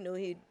 And we knew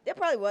It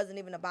probably wasn't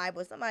even a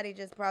Bible. Somebody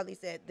just probably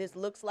said, "This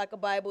looks like a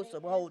Bible, so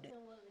hold it."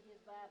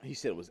 He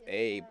said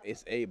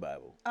it's a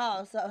Bible.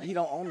 Oh, so He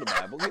don't own the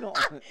Bible. I don't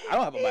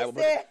have a He Bible,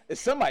 said, but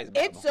it's somebody's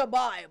Bible. it's a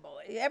Bible.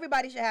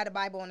 Everybody should have a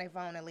Bible on their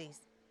phone at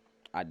least.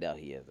 I doubt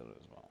he has it on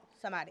his phone.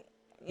 Somebody.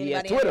 He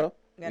has Anybody in Twitter. here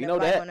got You a know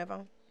Bible that. on their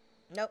phone?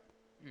 Nope.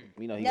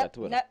 You know he Nope, got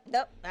Twitter.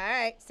 Nope. All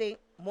right. See,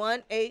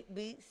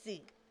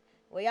 1ABC.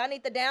 Well, y'all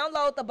need to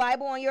download the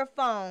Bible on your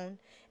phone,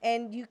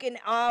 and you can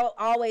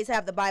always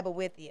have the Bible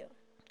with you,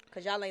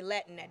 cause y'all ain't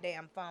letting that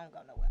damn phone go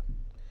nowhere.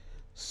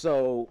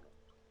 So,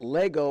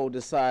 Lego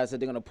decides that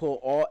they're gonna pull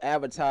all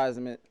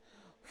advertisement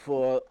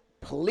for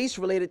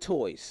police-related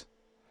toys.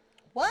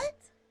 What?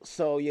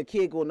 So your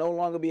kid will no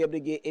longer be able to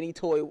get any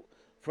toy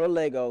for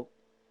Lego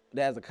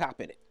that has a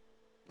cop in it.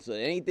 So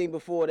anything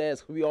before that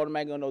is we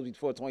automatically gonna know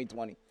before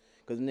 2020.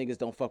 because niggas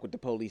don't fuck with the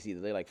police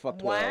either. They like fuck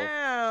 12. You don't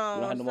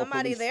Wow. have no more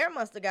Somebody police. there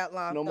must have got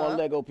locked No up. more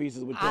Lego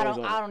pieces with toys I on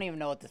it. don't even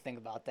know what to think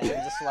about that. I'm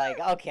just like,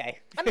 okay.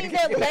 I mean,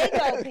 they're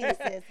Lego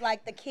pieces.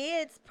 Like the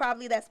kids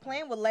probably that's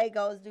playing with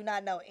Legos do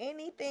not know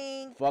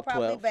anything Fuck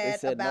probably 12. They bad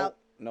said about.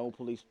 no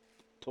police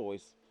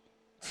toys.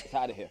 It's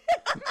out of here.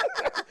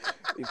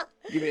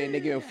 They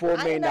giving $4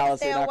 I million. didn't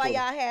understand why saying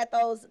y'all had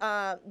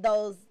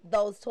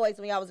those toys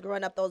when y'all was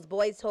growing up. Those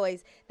boys'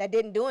 toys that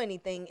didn't do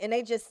anything, and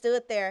they just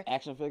stood there.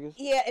 action figures.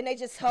 Yeah, and they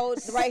just hold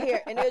right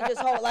here, and they just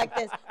hold like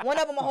this. One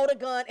of them will hold a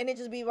gun, and it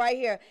just be right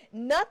here.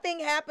 Nothing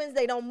happens.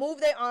 They don't move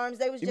their arms.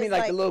 They was You just mean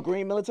like the little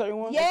green military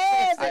one?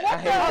 yes. I What hate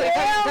the that. Oh, you're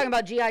hell? talking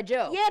about G.I.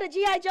 Joe. Yeah, the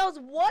GI Joes.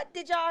 What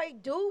did y'all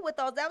do with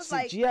those? That was See,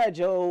 like, G.I.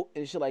 Joe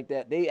and shit like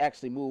that, they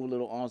actually move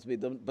little arms,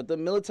 but the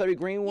military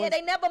green ones, yeah,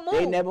 they never moved.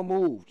 they never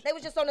moved. They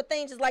was just on the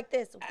thing, just like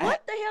this.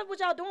 What the hell was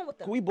y'all doing with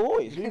them? We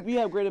boys, we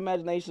have great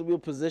imagination. We'll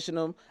position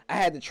them. I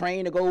had the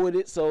train to go with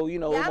it, so you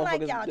know, Yeah, I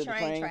like motherfuckers y'all did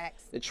train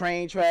tracks. the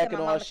train Said track my and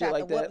all mama that shit tried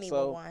like to whoop that. me with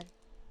So one. it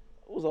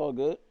was all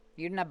good.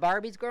 You didn't have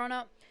Barbies growing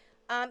up?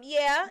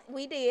 Yeah,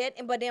 we did,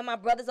 but then my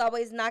brothers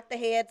always knocked the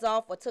heads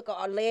off or took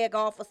a leg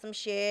off or some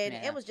shit.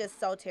 Yeah. It was just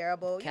so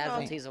terrible. You know?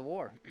 Casualties of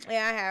war.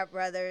 Yeah, I have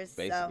brothers, so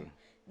Basically.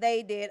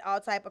 they did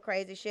all type of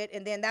crazy shit,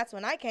 and then that's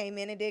when I came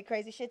in and did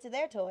crazy shit to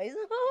their toys.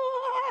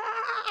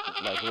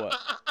 Like what?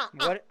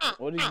 What?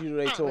 What did you do to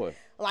their toy?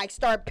 Like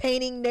start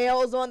painting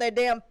nails on their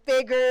damn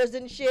figures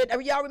and shit.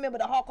 Y'all remember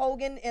the Hulk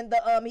Hogan and the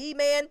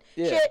He-Man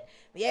Yeah. shit?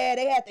 Yeah,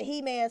 they had the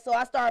He-Man, so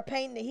I started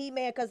painting the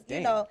He-Man because you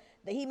Damn. know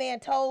the He-Man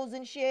toes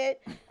and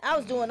shit. I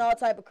was doing all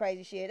type of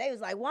crazy shit. They was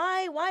like,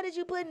 why did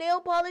you put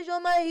nail polish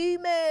on my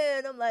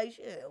He-Man? I'm like,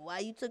 shit, why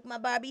you took my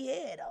Barbie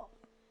head off?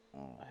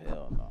 Oh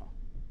hell no!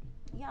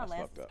 Y'all That's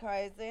that's fucked up.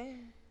 crazy.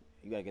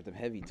 You gotta get them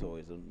heavy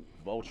toys, the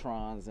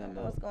Voltrons and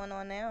What's going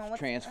on now? What's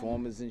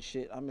Transformers and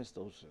shit. I miss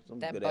those shit.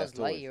 Some That good Buzz ass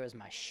toys. Lightyear was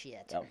my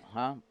shit.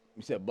 Huh?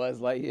 You said Buzz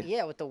Lightyear?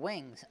 Yeah, with the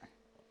wings.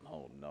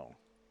 Oh no.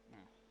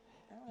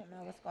 I don't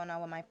know what's going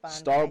on with my phone.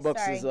 guys.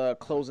 Starbucks Sorry. is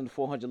closing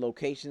 400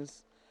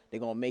 locations. They're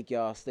gonna make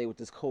y'all stay with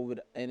this COVID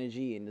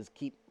energy and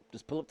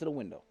just pull up to the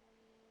window.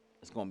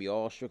 It's gonna be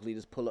all strictly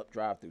just pull up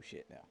drive through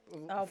shit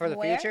now. Oh, For the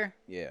where? future?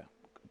 Yeah,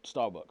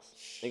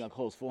 Starbucks. They're gonna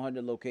close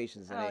 400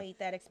 locations I and don't eat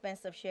that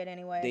expensive shit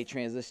anyway. they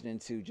transition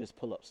into just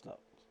pull up stuff.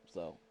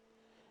 So,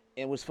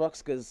 and what's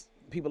fucks because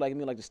people like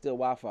me like to steal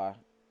Wi-Fi.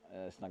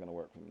 It's not gonna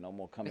work for me. No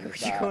more coming Would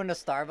you inside. go into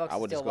Starbucks I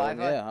and would steal just go.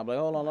 Wi-Fi? Yeah, I'm like,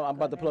 hold on, I'm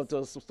about to pull up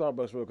to some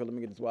Starbucks real quick. Let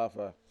me get this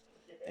Wi-Fi.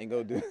 And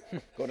go do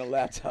go on the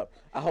laptop.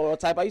 I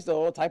used to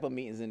hold all type of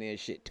meetings in there,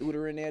 shit,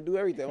 tutor in there, do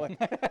everything. I'm like,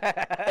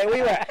 hey, where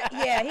you at?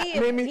 Yeah, he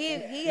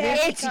had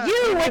It's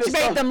you which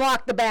made them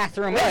lock the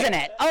bathroom, Right. isn't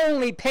it? Only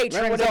Remember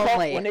patrons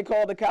only. when they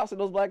called the cops and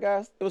those black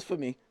guys? It was for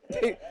me.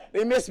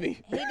 They missed me.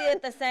 He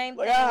did the same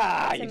Like, thing.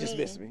 ah, to you just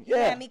missed me. He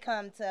Yeah. had me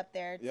come to up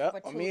there Yep, for I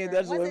tutor. mean,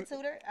 that's was what- it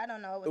tutor? I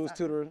don't know. It was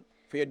something. tutoring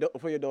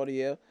for your daughter,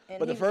 yeah. And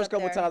But he the was first up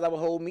couple there. times I would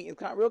hold meetings,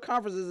 real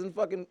conferences in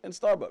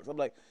Starbucks. I'm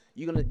like,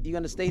 you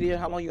gonna stay here?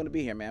 How long you gonna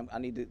be here, man? I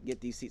need to get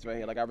these seats right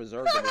here. Like I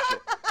reserved them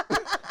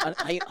and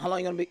shit. How long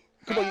you gonna be?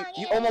 Come on,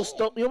 you almost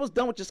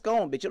done with your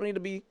scone, bitch. You don't need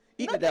to be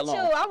eating Look it that at long.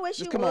 you. I wish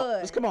Just you come on.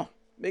 would. Just come on.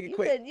 Make it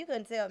quick. You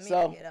couldn't tell me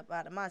So- to get up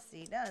out of my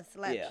seat. That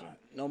slapped Yeah. you.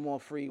 No more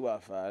free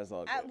Wi-Fi. It's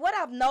all good. What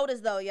I've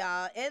noticed though,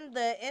 y'all, in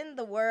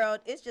the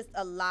world, it's just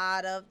a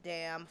lot of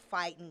damn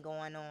fighting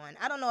going on.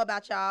 I don't know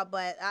about y'all,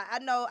 but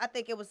I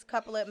think it was a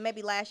couple of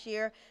maybe last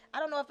year. I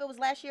don't know if it was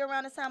last year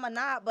around this time or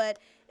not, but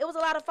it was a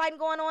lot of fighting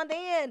going on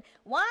then.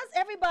 Why is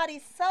everybody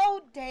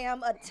so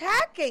damn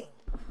attacking?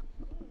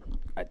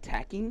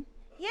 Attacking?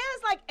 Yeah,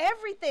 it's like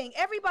everything.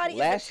 Everybody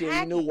Last is year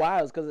attacking. you knew why?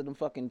 It was because of them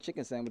fucking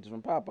chicken sandwiches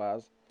from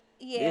Popeyes.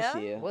 Yeah.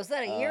 This year. Was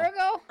that a year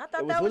ago? I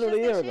thought It was that was just literally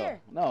a year this ago.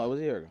 year. No, it was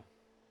a year ago.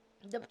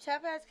 The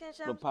Popeyes can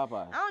For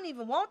Popeyes. I don't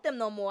even want them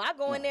no more. I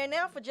go in there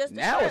now for just the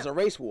Now shrimp. it's a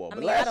race war, I but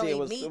mean, I last don't year eat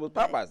it was meat, but-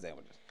 Popeye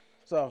sandwiches.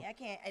 So I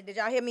can't. Did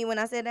y'all hear me when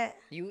I said that?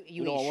 You know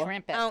eat what?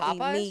 shrimp I at don't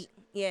Popeyes? eat meat.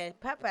 Yeah,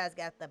 Popeyes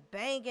got the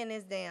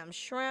bangingest damn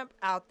shrimp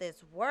out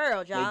this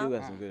world, they y'all. do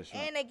have some good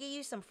shrimp. And they give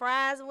you some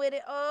fries with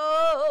it.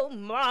 Oh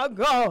my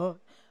god!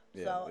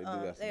 Yeah, So they do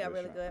got some they are good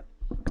really shrimp.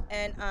 good.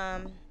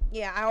 And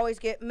yeah, I always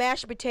get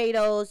mashed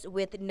potatoes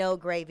with no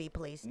gravy,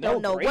 please. No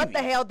Don't know what the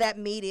gravy? hell that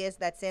meat is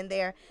that's in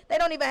there. They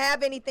don't even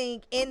have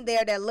anything in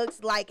there that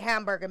looks like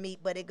hamburger meat,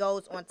 but it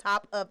goes on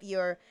top of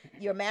your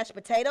mashed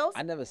potatoes.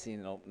 I never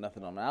seen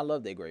nothing on it. I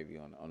love their gravy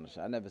on the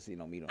show. I never seen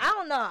no meat on it. I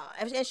don't know.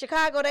 In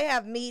Chicago, they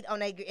have meat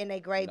on in their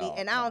gravy, No,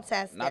 and I don't no.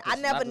 test it. Not I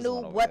this- never not this knew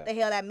one over what here.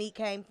 the hell that meat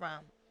came from.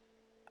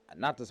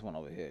 Not this one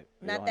over here.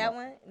 They Not don't that have-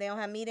 one. They don't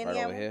have meat in Right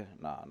there. over here?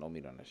 Nah, no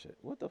meat on that shit.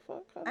 What the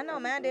fuck? I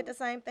know, man. I did the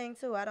same thing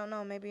too. I don't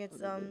know. Maybe it's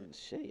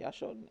Shit, y'all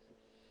showed me.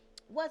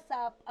 What's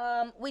up?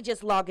 We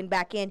just logging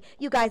back in.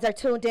 You guys are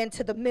tuned in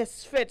to the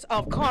Misfits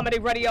of Comedy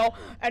Radio,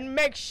 and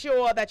make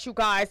sure that you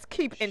guys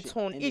keep in Shit,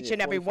 tune ended each at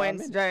and every 45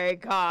 minutes. Wednesday,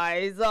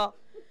 guys.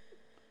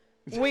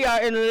 We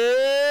are in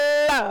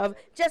love.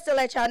 Just to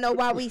let y'all know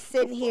why we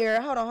sitting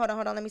here. Hold on.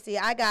 Let me see.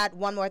 I got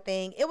one more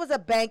thing. It was a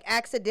bank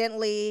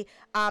accidentally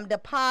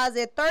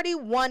deposit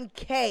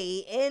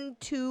 $31K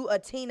into a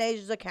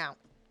teenager's account.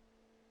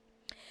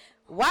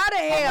 Why the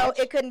hell much?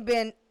 it couldn't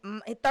been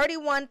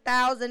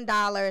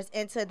 $31,000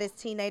 into this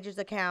teenager's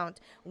account?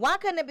 Why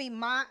couldn't it be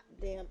my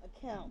damn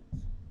account?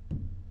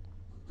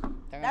 They're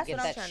gonna That's get what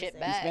I'm that trying to shit say.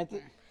 back. Spent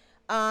it?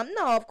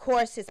 No, of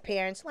course his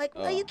parents like,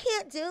 no, you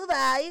can't do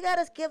that. You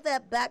gotta give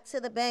that back to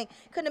the bank.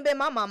 Couldn't have been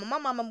my mama. My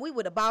mama, we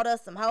would have bought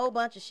us some whole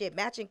bunch of shit,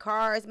 matching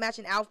cars,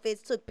 matching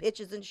outfits, took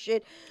pictures and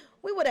shit.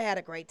 We would have had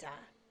a great time.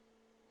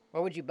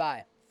 What would you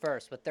buy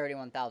first with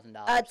 $31,000?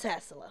 A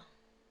Tesla.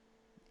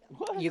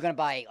 What? You're gonna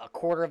buy a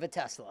quarter of a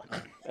Tesla.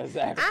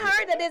 Exactly. I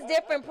heard that there's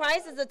different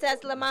prices of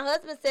Tesla. My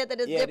husband said that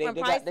there's Yeah, different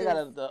they prices.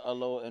 got a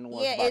lower end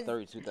one. yeah, It's it's, about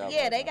 32,000.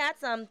 yeah, they got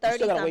some You 30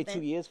 still gotta something. wait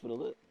 2 years for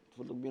the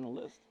be on the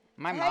list.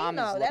 My How you mom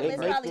know? is That looking list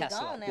for a probably Tesla.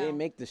 gone now. They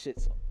make the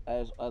shits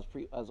as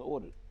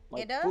ordered.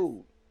 Like It does?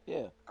 food.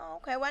 Yeah. Oh,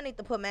 okay, well I need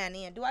to put mine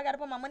in. Do I gotta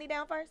put my money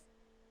down first?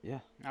 Yeah.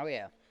 Oh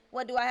yeah.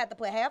 What, do I have to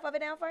put half of it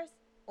down first?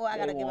 Or I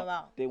gotta give them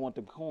all? They want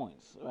the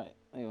coins, right?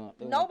 They want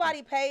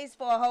Nobody pays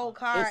for a whole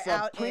car It's a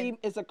out. and,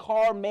 it's a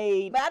car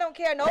made. but I don't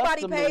care.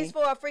 Nobody customly. pays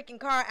for a freaking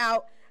car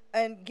out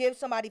and give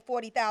somebody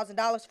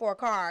 $40,000 for a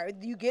car.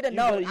 You get a You're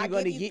note. gonna- I you're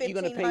gonna give you get-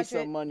 you're gonna pay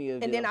 $1,500, some money of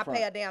and it then I up pay a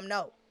front. damn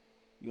note.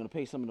 You're gonna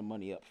pay some of the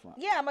money up front.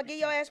 Yeah, I'm gonna give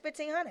your ass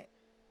 $1,500.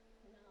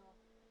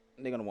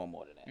 They're gonna want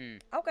more than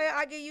that. Okay,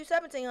 I'll give you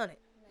 $1,700.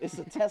 It's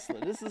a Tesla.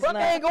 This is Fuck,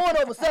 not. ain't going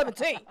over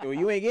 17. Well,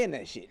 you ain't getting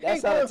that shit. That's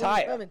Ain't not a going for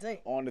tire 17.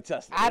 on the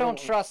Tesla. I don't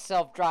trust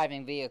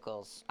self-driving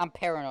vehicles. I'm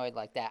paranoid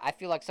like that. I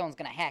feel like someone's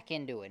gonna hack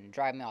into it and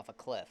drive me off a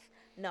cliff.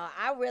 No,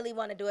 I really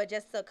want to do it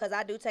just because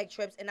I do take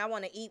trips and I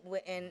want to eat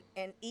with and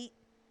eat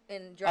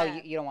and Oh,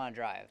 drive. you don't want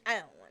to drive. I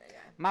don't want to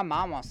drive. My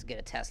mom wants to get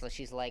a Tesla.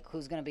 She's like,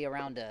 "Who's gonna be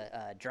around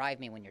to drive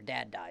me when your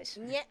dad dies?"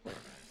 Yeah.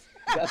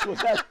 That's what.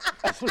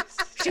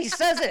 She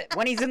says it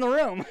when he's in the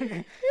room.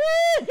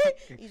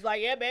 He's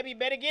like, yeah, baby, you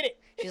better get it.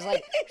 She's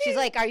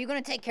like, "Are you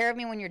gonna take care of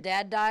me when your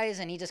dad dies?"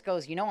 And he just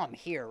goes, "You know I'm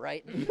here,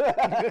 right?"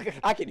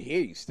 I can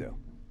hear you still.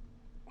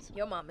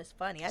 Your mom is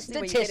funny. I see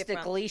where you get it from.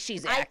 Statistically,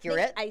 she's I think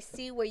accurate. I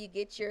see where you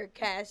get your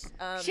cash.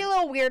 She's a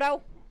little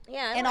weirdo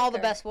Yeah, I in like all the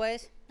her. best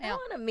ways. I Yeah.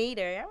 want to meet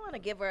her. I want to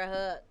give her a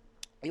hug.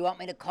 You want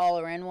me to call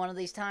her in one of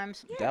these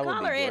times? Yeah, That would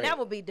call be her in. great. That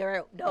would be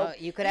dope.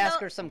 You could ask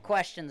her some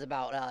questions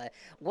about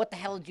what the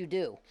hell did you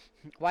do?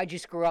 Why'd you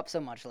screw up so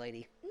much,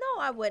 lady?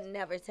 No, I would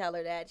never tell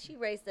her that. She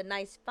raised a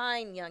nice,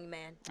 fine young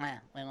man.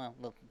 Well,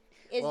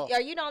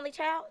 Are you the only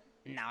child?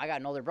 no, I got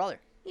an older brother.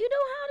 You do?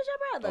 How old is your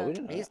Oh, brother? we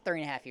didn't know He's that.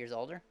 3.5 years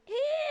older. He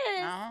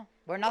is.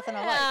 We're nothing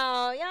alike.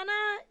 Wow, y'all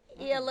not?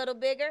 He a little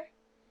bigger.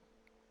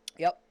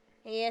 Yep.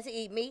 He has to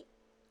eat meat.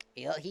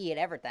 He ate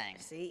everything.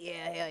 See,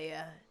 yeah, hell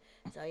yeah.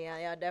 So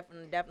yeah,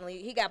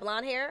 definitely. He got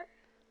blonde hair.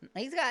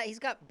 He's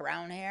got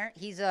brown hair.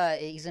 He's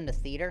into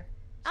theater.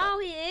 Oh,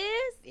 he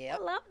is. Yep.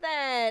 I love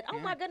that. Oh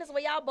my goodness.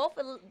 Well, y'all both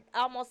are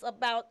almost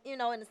about in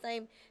the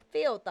same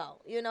field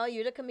though.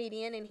 You're the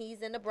comedian and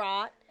he's in the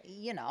broad.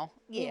 You know.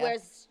 He Yeah.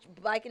 wears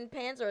biking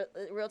pants or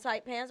real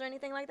tight pants or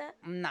anything like that.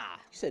 Nah. You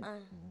said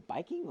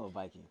biking or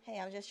Viking? Hey,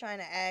 I'm just trying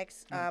to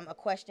ask a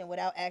question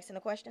without asking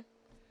a question.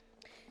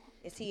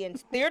 Is he in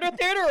Theater,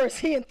 or is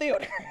he in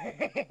theater?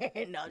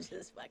 no, I'm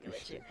just fucking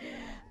with you.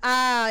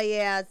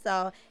 Yeah,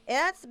 so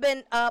that's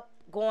been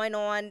going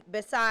on.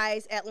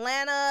 Besides,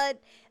 Atlanta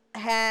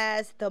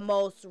has the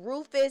most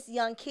Rufus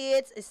young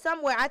kids. It's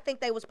somewhere, I think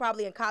they was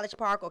probably in College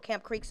Park or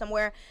Camp Creek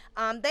somewhere.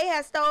 They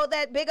had stole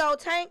that big old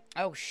tank.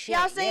 Oh shit.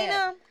 Y'all seen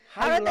yeah. them?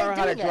 How do did you they learn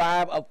how do to that?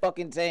 drive a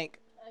fucking tank?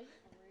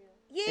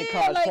 Yeah,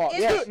 College like Park, it's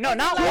yes. No,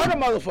 not One one.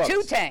 of motherfuckers.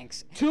 2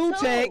 tanks. Two Two.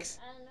 tanks.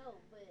 I know,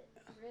 but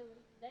really,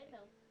 they know.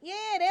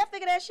 yeah, they'll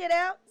figure that shit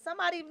out.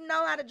 Somebody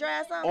know how to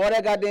drive something. All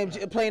that goddamn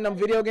playing them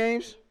video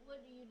games.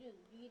 What do? You get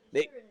the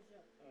They- cheering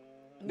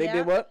show. They Yeah.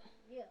 did what?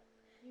 Yeah,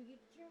 you get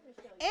the cheering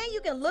show. And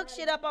you can look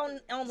shit up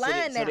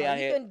online So they now. out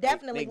You here- can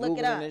definitely they look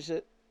it Googling up. this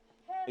shit.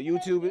 Have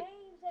YouTube it.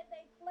 games that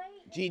they play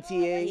and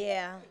GTA.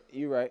 Yeah.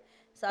 You right.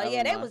 So I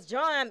yeah, don't they know. was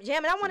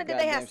jamming. I wondered did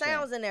they have goddamn shame.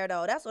 sounds in there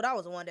though. That's what I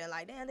was wondering.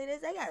 Like, damn, they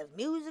got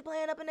music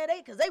playing up in there.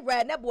 Cause they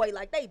riding that boy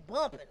like they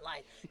bumping,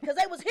 like, cause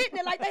they was hitting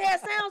it like they had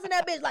sounds in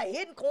that bitch, like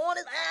hitting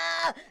corners.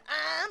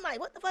 I'm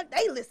like, what the fuck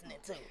they listening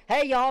to?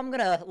 Hey y'all, I'm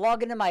gonna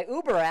log into my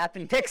Uber app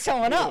and pick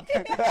someone up.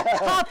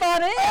 Hop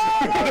on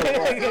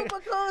in. Super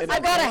cool. I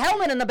got a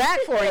helmet in the back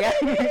for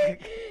you.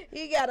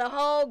 He got a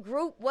whole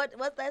group. What's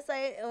that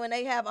say when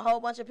they have a whole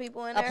bunch of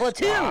people in A there?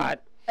 platoon. God.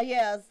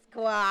 Yeah,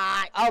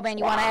 squad. Oh man,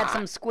 you want to add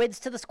some squids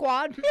to the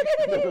squad?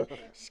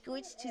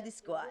 Scooch to the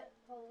squad.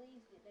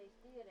 police did they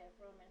steal that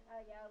from, and how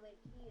y'all let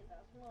kids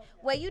out small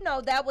town?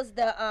 Well, that was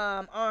the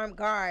armed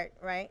guard,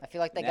 right? I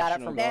feel like they got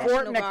it National from Guard.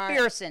 Fort National Guard.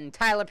 McPherson.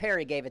 Tyler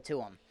Perry gave it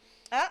to him.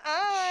 Not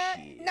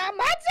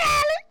my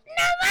talent.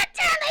 Not my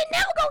talent. Ain't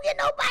never gonna get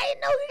nobody.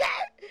 No, you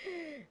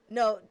got.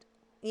 No,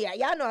 yeah,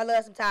 y'all know I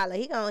love some Tyler.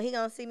 He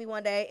gonna see me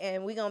one day,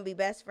 and we gonna be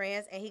best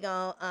friends, and he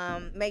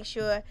gonna make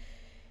sure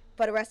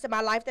for the rest of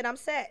my life that I'm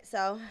set.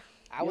 So,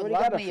 I You would already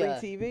love got a me free a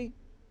TV.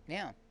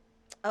 yeah.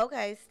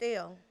 okay,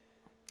 still.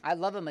 I'd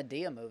love a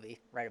Medea movie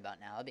right about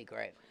now. That'd be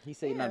great. He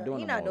said he's not doing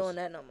He no not more. doing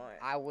that no more.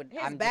 I would.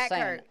 His I'm back just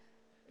saying. hurt.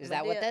 Is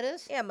that what Madea- that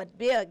is? Yeah,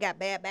 Madea got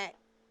bad back.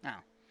 No.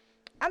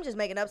 I'm just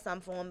making up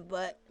something for him,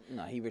 but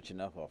Nah, he rich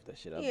enough off that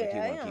shit. I Yeah, think he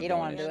he don't keep He don't doing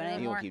wanna do it He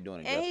anymore? don't keep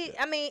doing it. and justice.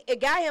 I mean, it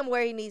got him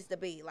where he needs to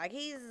be. Like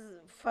he's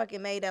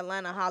fucking made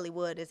Atlanta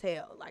Hollywood as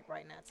hell. Like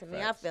right now, to me,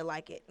 I Facts. feel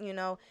like it. You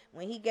know,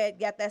 when he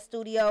got that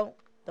studio,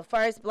 the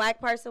first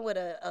black person with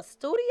a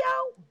studio,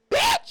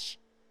 bitch.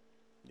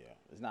 Yeah,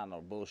 it's not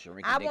no bullshit.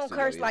 I won't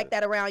curse like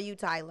that around you,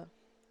 Tyler.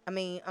 I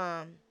mean,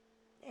 damn,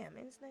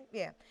 man, his name,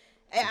 yeah.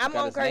 I I'm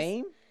won't curse.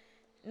 Name?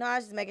 No, I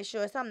was just making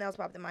sure something else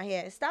popped in my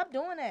head. Stop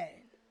doing that.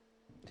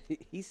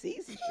 He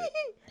sees his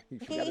shit. You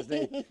forgot his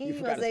name. You He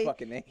forgot gonna his say,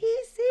 fucking name. He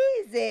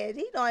sees it.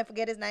 He don't even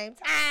forget his name,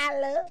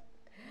 Tyler.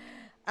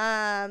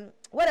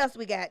 What else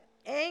we got?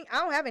 I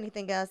don't have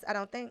anything else. I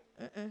don't think.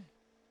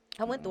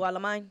 I went through all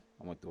of mine.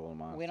 I went through all of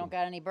mine. We too. don't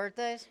got any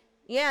birthdays?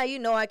 Yeah, you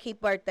know I keep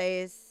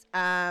birthdays.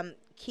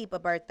 Keep a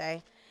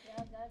birthday.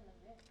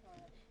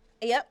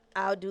 Yep,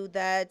 I'll do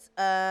that.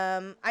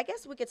 I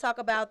guess we could talk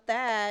about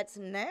that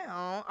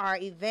now. Our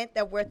event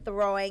that we're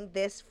throwing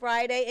this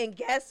Friday. And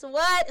guess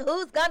what?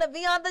 Who's going to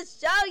be on the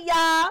show,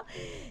 y'all?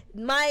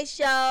 My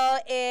show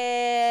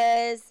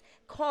is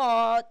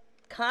called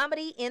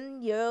Comedy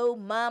in Your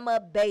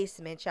Mama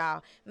Basement,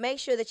 y'all. Make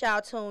sure that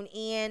y'all tune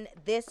in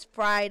this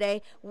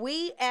Friday.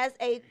 We as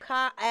a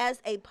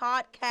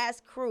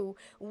podcast crew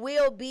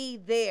will be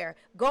there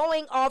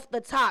going off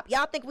the top.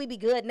 Y'all think we be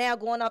good now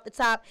going off the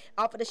top,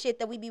 off of the shit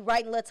that we be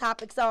writing little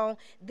topics on.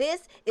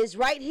 This is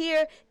right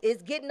here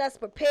is getting us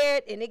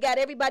prepared, and it got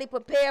everybody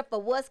prepared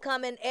for what's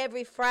coming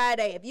every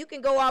Friday. If I can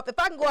go off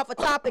a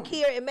topic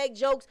here and make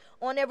jokes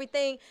on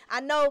everything,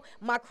 I know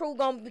my crew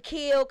gonna be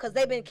killed because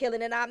they've been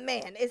killing it.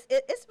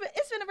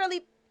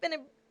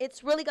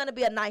 It's really gonna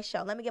be a nice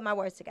show. Let me get my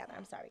words together.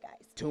 I'm sorry,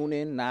 guys. Tune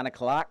in 9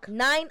 o'clock.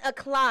 9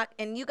 o'clock,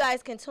 and you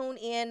guys can tune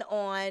in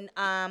on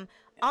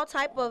all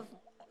type of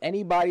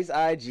Anybody's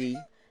IG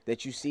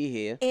that you see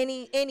here.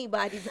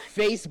 anybody's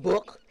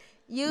Facebook.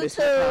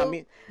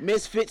 YouTube,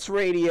 Misfits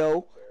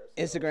Radio.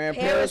 Instagram.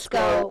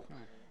 Periscope.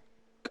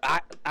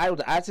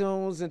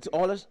 iTunes and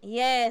all this.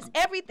 Yes,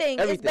 everything.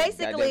 It's Everything,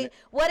 basically goddammit.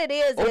 what it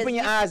is. Open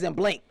your eyes and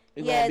blink.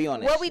 You're Yes, gonna be on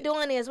that what we shit.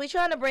 doing is we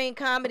trying to bring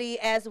comedy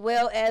as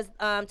well as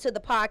to the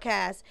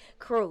podcast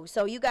crew.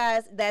 So you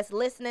guys that's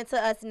listening to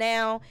us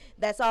now,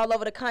 that's all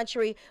over the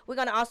country, we're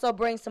gonna also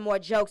bring some more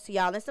jokes to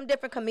y'all and some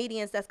different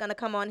comedians that's gonna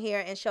come on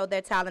here and show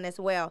their talent as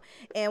well.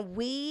 And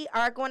we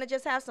are going to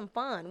just have some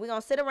fun. We're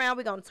gonna sit around,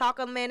 we're gonna talk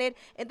a minute,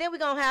 and then we're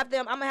gonna have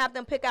them. I'm gonna have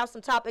them pick out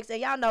some topics,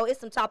 and y'all know it's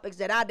some topics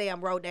that I damn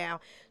wrote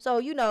down. So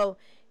you know.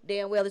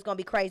 Damn well, it's gonna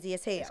be crazy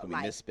as hell. gonna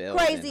be misspelled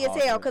Crazy and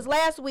as hell. hard. Because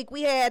last week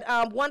we had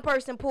one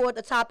person pulled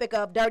the topic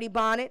of dirty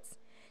bonnets.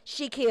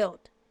 She killed.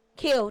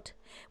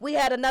 We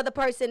had another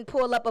person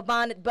pull up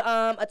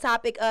a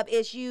topic of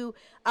issue.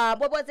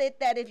 What was it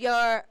that if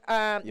your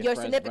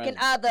friend's significant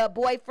friend. other,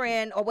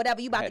 boyfriend, or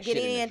whatever you about to Had get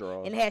shit in his in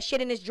drawers. and had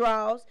shit in his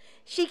drawers,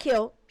 she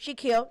killed.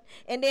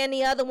 And then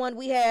the other one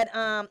we had if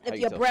How your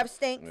you tell- breath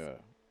stinks. Yeah.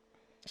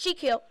 She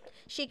killed.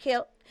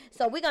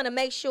 So we're gonna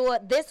make sure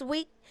this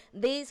week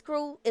these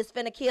crew is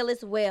finna kill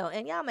as well.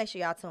 And y'all make sure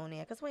y'all tune in,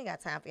 because we ain't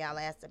got time for y'all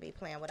ass to be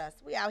playing with us.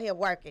 We out here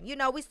working. You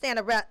know, we stand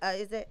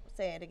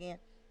say it again.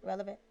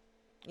 Relevant?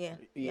 Yeah.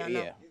 Yeah, y'all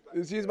know.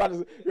 yeah. She's about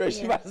to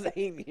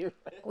say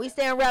We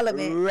staying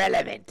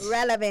relevant.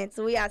 relevant.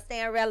 So we are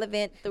staying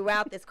relevant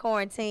throughout this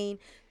quarantine,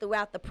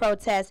 throughout the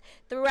protests,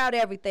 throughout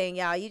everything,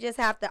 y'all. You just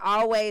have to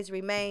always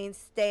remain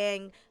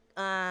staying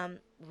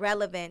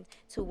relevant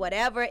to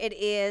whatever it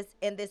is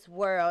in this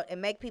world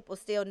and make people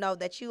still know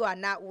that you are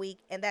not weak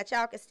and that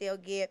y'all can still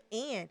give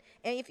in.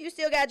 And if you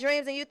still got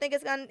dreams and you think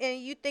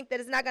that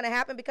it's not gonna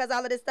happen because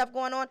all of this stuff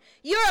going on,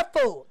 you're a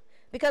fool.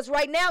 Because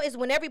right now is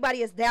when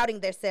everybody is doubting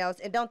themselves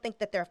and don't think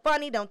that they're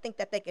funny, don't think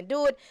that they can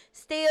do it.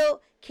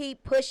 Still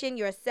keep pushing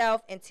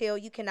yourself until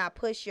you cannot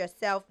push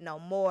yourself no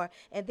more.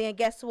 And then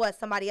guess what?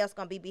 Somebody else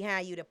gonna be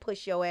behind you to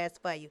push your ass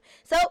for you.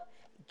 So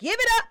give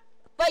it up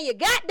for your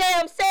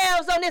goddamn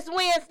selves on this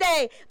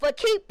Wednesday. For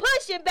keep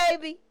pushing,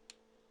 baby.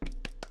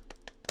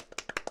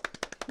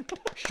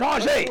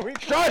 Strange.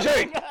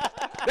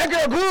 That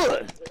girl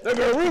good. That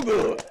girl real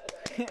good.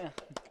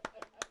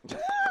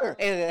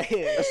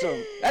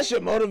 That's your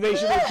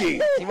motivational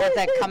key. You want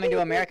that Coming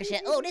to America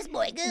shit? Oh, this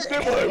boy good.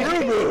 That boy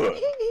real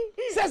good.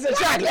 That's a Y'all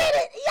chocolate. did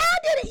it.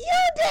 Y'all did it.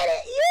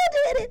 You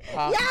did it.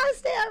 Huh? Y'all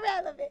still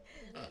relevant.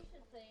 You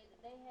should say that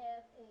they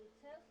have a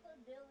Tesla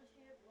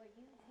dealership where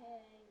you can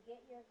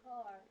get your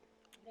car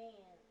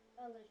banned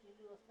unless you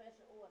do a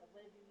special order.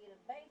 But if you get a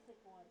basic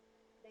one,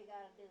 they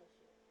got a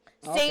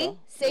dealership. Okay,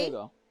 there you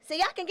go. See,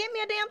 y'all can get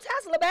me a damn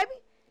Tesla, baby.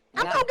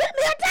 I'm Yeah. gonna get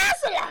me a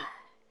Tesla.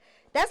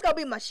 That's gonna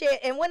be my shit.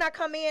 And when I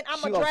come in, I'm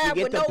She gonna gonna drive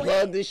forget with to no plug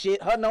hands. this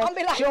shit. Her no, I'm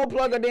be like, she don't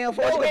plug her damn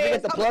phone. She gonna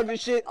forget to plug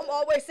this shit. I'm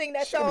always singing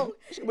that song.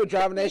 She be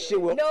driving that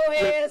shit with No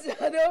hands,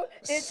 no,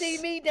 and see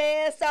me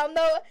dance. I'm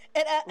no,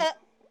 and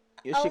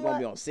Your shit Oh, gonna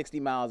be what? on 60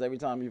 miles every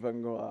time you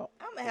fucking go out.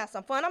 I'm gonna have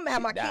some fun. I'm gonna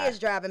have my died. kids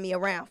driving me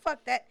around.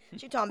 Fuck that.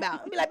 What you talking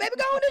about? I'm be like, baby,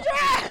 go on the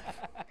drive.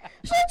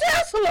 It's a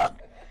Tesla.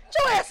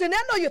 Get your ass in there.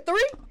 I know you're 3.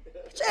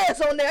 Get your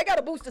ass on there. I got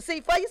a booster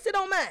seat for you. Sit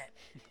on mine.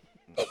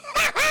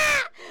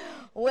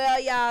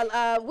 Well,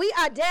 y'all, we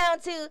are down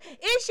to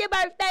it's your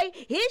birthday.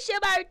 It's your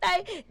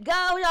birthday. Go,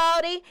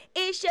 Lordy.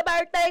 It's your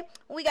birthday.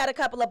 We got a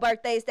couple of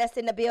birthdays that's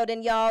in the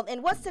building, y'all.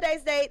 And what's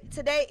today's date?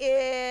 Today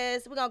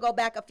is, we're going to go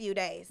back a few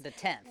days. The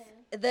 10th.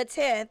 The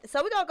 10th.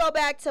 So we're going to go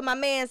back to my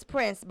man's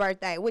Prince's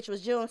birthday, which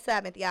was June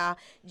 7th, y'all.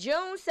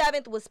 June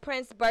 7th was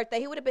Prince's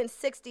birthday. He would have been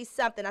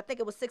 60-something. I think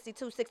it was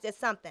 62,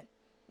 60-something.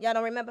 Y'all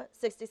don't remember?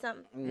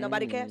 60-something?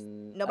 Nobody cares?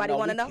 Nobody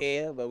want to know? We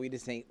care, but we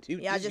just ain't.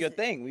 Yeah, This is your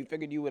thing. We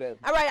figured you would have.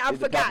 All right, I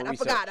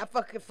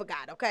fucking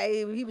forgot.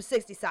 Okay, he was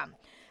 60-something.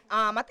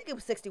 I think it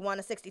was 61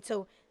 or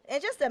 62.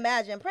 And just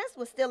imagine, Prince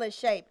was still in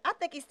shape. I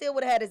think he still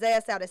would have had his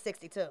ass out at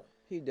 62.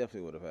 He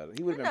definitely would have had it.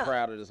 He would have been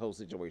proud of this whole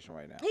situation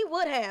right now. He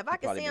would have. I can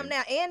probably see him been-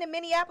 now. And in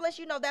Minneapolis,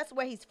 you know, that's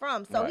where he's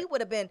from. So he Right.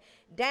 would have been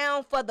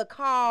down for the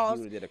cause.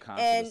 He would have did a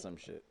concert and or some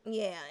shit.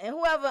 Yeah, and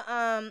whoever,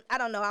 I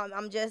don't know,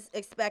 I'm just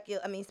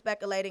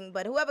speculating,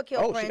 but whoever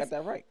killed Oh, Prince she got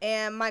that right.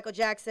 and Michael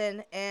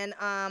Jackson and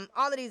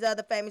all of these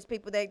other famous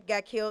people that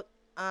got killed,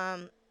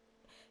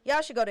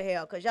 y'all should go to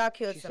hell because y'all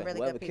killed She some said, really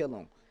whoever good people.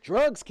 killed him.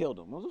 Drugs killed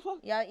him. What the fuck?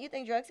 Y'all, you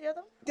think drugs killed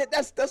him?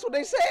 That's what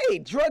they say.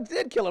 Drugs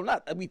did kill him.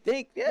 Not we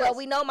think. Yes. Well,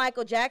 we know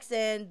Michael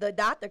Jackson, the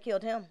doctor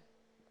killed him,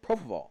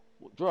 Propofol,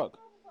 drug.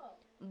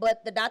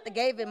 but the doctor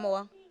gave him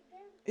more.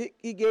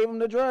 He gave him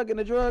the drug, and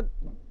the drug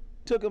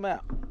took him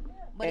out.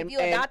 But And- if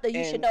you're a and- doctor,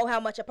 you should and- know how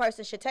much a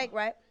person should take,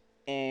 right?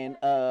 And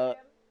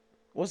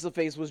what's the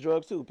face was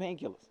drugs too?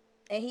 Painkillers.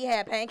 And he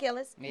had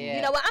painkillers. Yeah.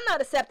 You know what? I'm not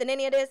accepting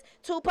any of this.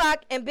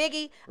 Tupac and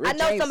Biggie, I Rick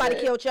know James somebody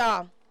said- killed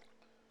y'all.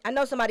 I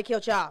know somebody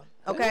killed y'all.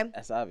 Okay.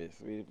 That's obvious.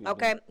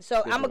 Okay. So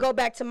I'm gonna go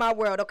back to my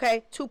world.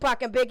 Okay.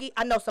 Tupac and Biggie,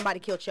 I know somebody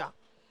killed y'all.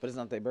 But it's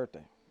not their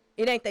birthday.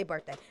 It ain't their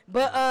birthday.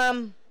 But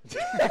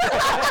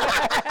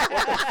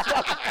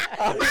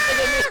How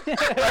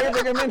you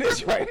think I'm in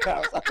this right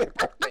now? It's not their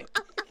birthday.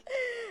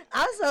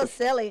 I'm so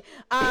silly.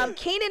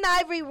 Keenan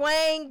Ivory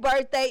Wayne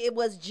birthday. It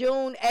was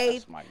June 8th.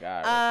 That's my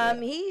guy.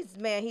 Right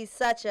there. He's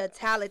such a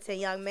talented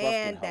young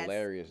man. Fucking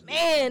hilarious, dude.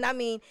 Man, I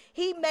mean,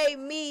 he made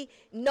me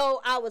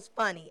know I was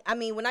funny. I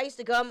mean, when I used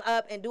to come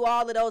up and do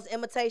all of those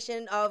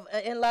imitation of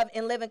In Love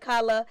and Living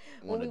Color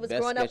when One of we the was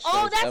best growing up. sketch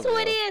Oh, shows that's ever, who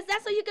it though. is.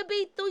 That's who you could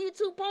be through your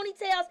two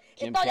ponytails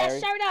Jim and throw that Carrey?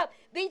 shirt up.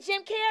 Be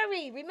Jim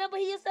Carrey. Remember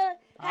he used to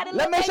have a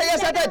Let me show you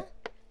something.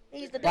 He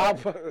used to do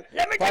it.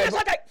 Let me tell you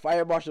something.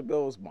 Fire Marshal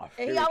Bill was my And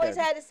favorite. he always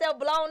character. had himself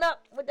blown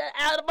up with the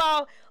out of the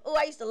ball. Oh,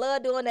 I used to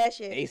love doing that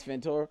shit. Ace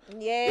Ventura.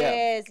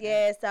 Yes,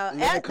 yes. So Living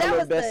that Color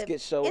was best the.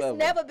 sketch show It's ever.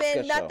 never been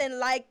Sketch show. nothing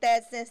like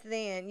that since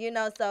then, you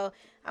know. So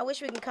I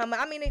wish we can come.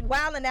 I mean,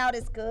 Wildin' Out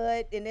is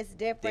good and it's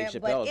Dave different,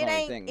 Chappelle but is the it only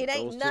ain't. thing. It Those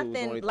ain't two is the only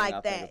nothing thing like I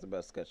think that. is the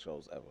best sketch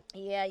shows ever.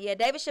 Yeah, yeah.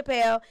 David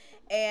Chappelle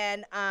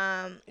and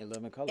In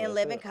Living Color. in that's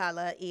Living it.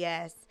 Color,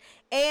 yes.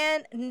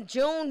 And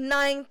June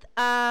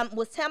 9th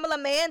was Tamala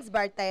Mann's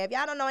birthday. If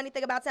y'all don't know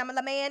anything about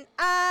Tamala Mann,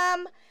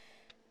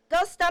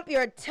 go stump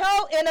your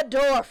toe in a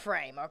door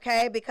frame,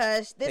 okay?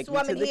 Because this Take me to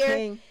woman the here,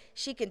 king.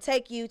 she can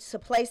take you to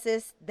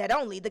places that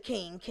only the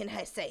king can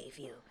save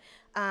you.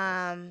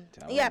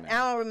 Yeah, Mann.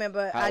 I don't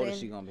remember. How I old is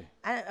didn't. she gonna be?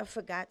 I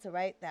forgot to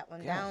write that one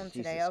God, down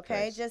today. Jesus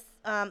Okay, Christ.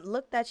 just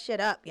look that shit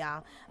up,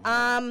 y'all.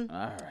 All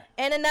right.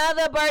 And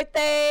another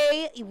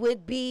birthday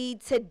would be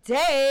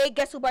today.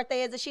 Guess who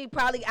birthday is? She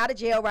probably out of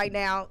jail right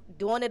now,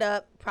 doing it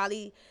up.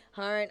 Probably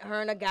her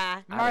and a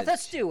guy. Martha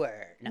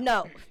Stewart.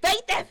 No,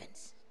 Faith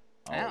Evans.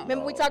 Oh.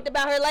 Remember we talked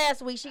about her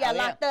last week. She got Oh,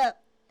 yeah. locked up.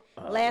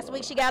 Last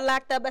week she got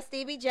locked up by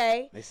Stevie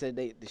J. They said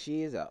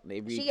she is out.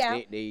 She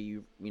out. They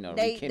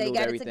They rekindled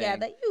got everything. it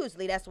together.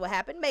 Usually that's what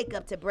happened. Make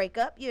up to break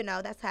up. You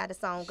know, that's how the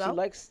song She go.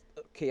 likes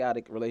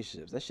chaotic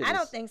relationships. That shit. I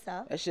don't is- think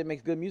so. That shit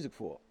makes good music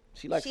for her.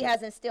 She likes. She it.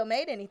 hasn't still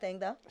made anything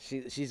though.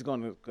 She's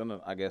gonna.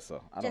 I guess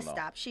so. I Just don't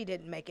know. stop. She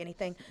didn't make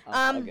anything.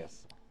 I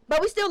guess.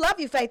 But we still love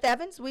you, Faith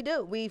Evans. We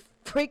do. We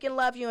freaking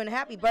love you and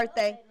happy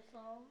birthday.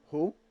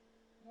 Who?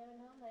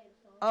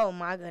 Oh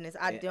my goodness,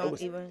 I It don't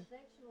was- even.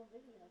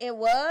 It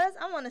was.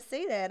 I want to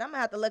see that. I'm gonna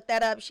have to look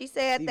that up. She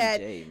said Stevie that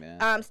J,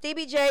 man.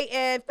 Stevie J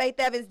and Faith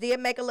Evans did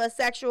make a little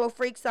sexual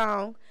freak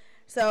song,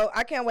 so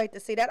I can't wait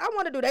to see that. I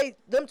want to do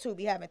them two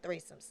be having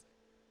threesomes,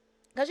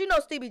 cause you know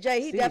Stevie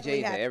J, he Stevie definitely J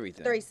into had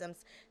everything.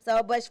 threesomes.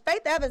 So, but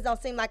Faith Evans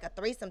don't seem like a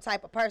threesome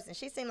type of person.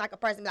 She seemed like a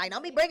person like,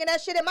 don't be bringing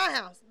that shit in my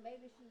house.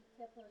 Maybe she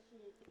kept her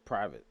shit.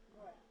 Private.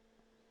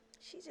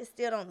 She just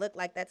still don't look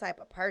like that type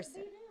of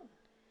person.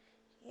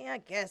 Yeah, I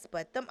guess.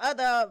 But them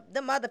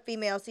other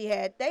females he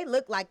had, they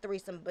look like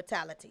threesome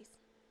fatalities.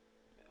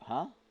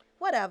 Huh?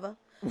 Whatever.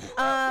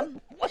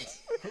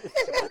 What's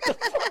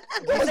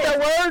that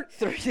word?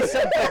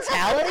 Threesome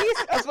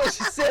fatalities? That's what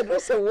she said.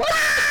 What's the what?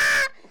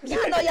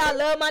 Y'all know y'all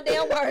love my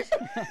damn words.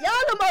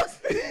 Y'all the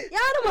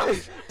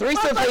most.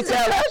 Threesome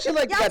fatalities. She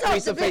like y'all got talk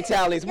threesome the big-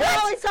 fatalities. Y'all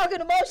What? always talking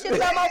the most shit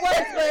about my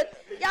words,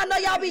 but y'all know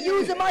y'all be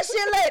using my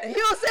shit later. You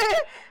know what I'm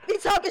saying? Be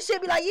talking shit,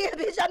 be like, yeah,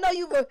 bitch, I know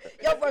you were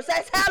your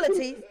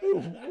versatility.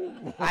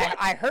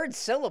 I heard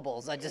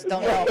syllables. I just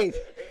don't know. Right.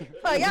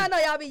 But y'all know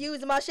y'all be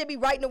using my shit, be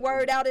writing the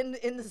word out in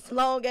this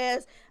long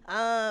ass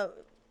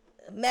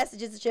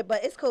messages and shit.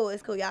 But it's cool,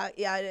 y'all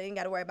ain't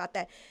gotta worry about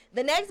that.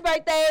 The next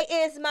birthday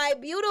is my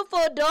beautiful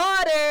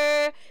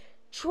daughter,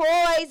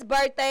 Troy's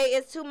birthday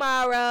is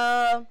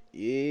tomorrow.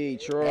 Yeah,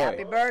 Troy.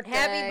 Happy birthday.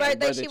 Happy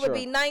birthday. birthday, She would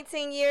be Troy.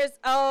 19 years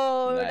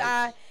old.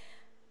 Nice.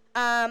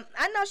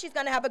 I know she's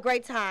gonna have a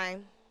great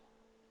time.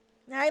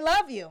 I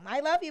love you. I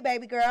love you,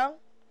 baby girl.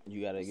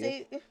 You got a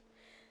gift? See,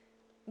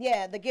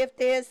 yeah, the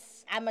gift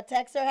is I'm gonna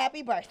text her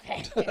happy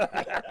birthday.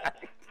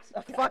 It's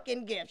a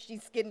fucking gift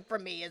she's getting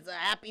from me is a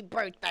happy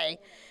birthday.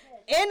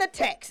 In a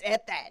text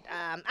at that.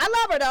 I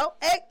love her though.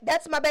 Hey,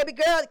 that's my baby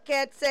girl.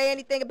 Can't say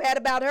anything bad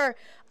about her.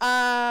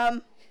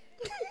 Not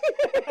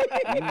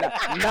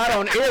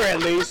on air, at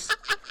least.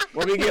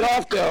 When we get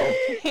off, though,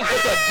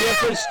 it's a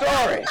different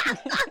story.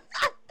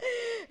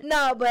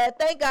 No, but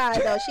thank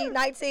God though. She's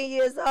 19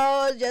 years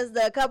old, just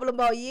a couple of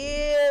more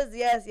years.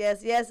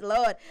 Yes,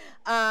 Lord.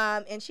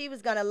 And she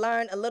was gonna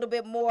learn a little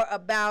bit more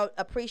about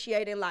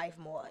appreciating life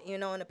more,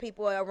 and the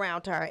people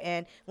around her.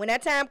 And when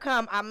that time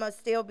come, I must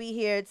still be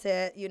here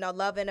to,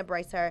 love and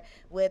embrace her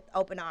with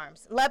open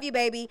arms. Love you,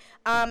 baby.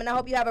 And I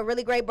hope you have a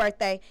really great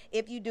birthday.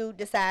 If you do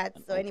decide,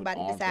 so anybody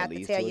arms decides that to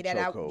leads tell to you a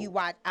that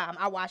chokehold.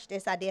 I watched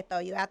this, I did throw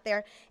you out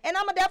there, and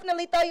I'm gonna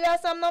definitely throw you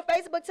out something on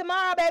Facebook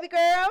tomorrow, baby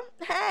girl.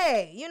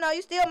 Hey, you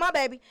still my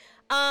baby.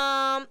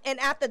 And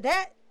after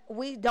that,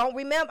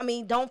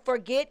 don't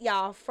forget,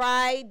 y'all,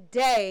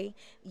 Friday,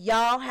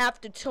 y'all have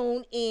to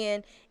tune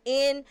in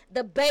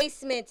the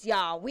basement,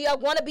 y'all. We are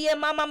going to be in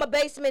my mama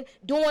basement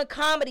doing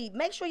comedy.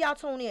 Make sure y'all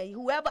tune in.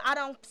 Whoever I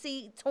don't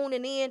see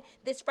tuning in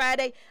this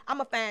Friday, I'm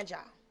going to find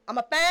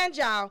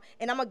y'all.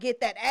 And I'm going to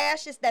get that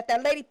ashes that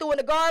lady threw in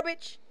the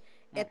garbage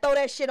and throw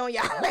that shit on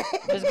y'all.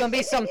 There's gonna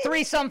be some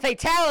threesome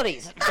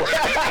fatalities.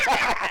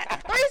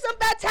 Threesome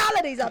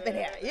fatalities up in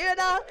here,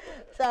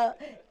 So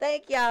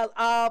thank y'all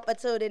all for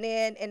tuning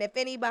in. And if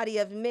anybody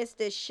have missed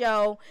this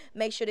show,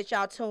 make sure that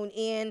y'all tune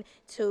in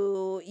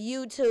to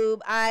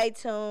YouTube,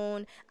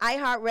 iTunes,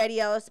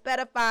 iHeartRadio,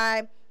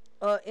 Spotify.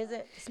 Is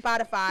it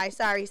Spotify?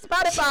 Sorry,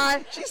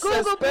 Spotify,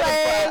 Google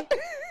Play.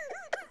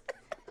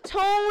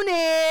 Tune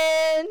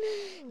in.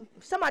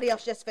 Somebody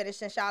else just finished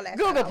since y'all last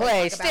Google time.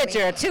 Play, Talk about me.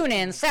 Stitcher,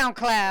 TuneIn,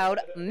 SoundCloud,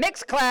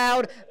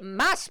 Mixcloud,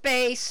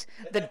 MySpace,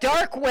 the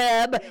dark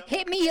web.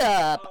 Hit me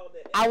up.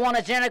 I want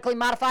a genetically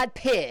modified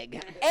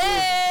pig.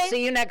 Hey.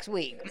 See you next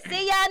week.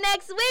 See y'all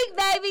next week,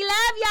 baby.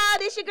 Love y'all.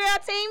 This your girl,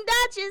 Team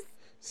Duchess.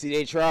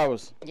 C.J.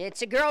 Travels. It's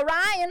your girl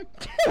Ryan.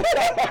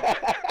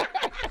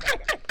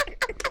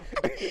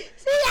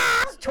 See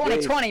y'all.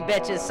 2020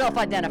 bitches,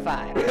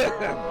 self-identified.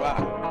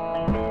 Bye.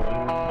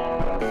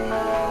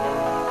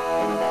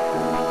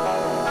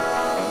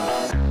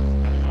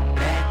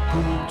 Black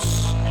boots,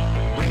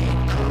 red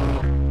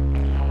coat,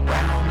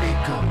 brown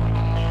liquor,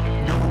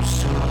 no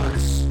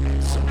suds.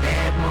 Some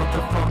bad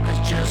motherfuckers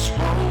just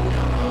rolled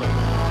up.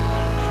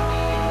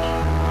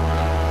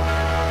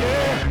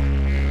 Yeah,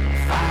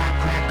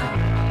 firecracker,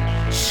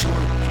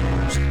 short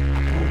fuse. I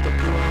pulled the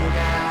plug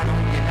out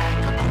on you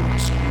like a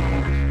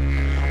corkscrew.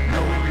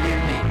 No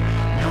limit,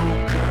 no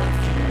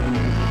curfew.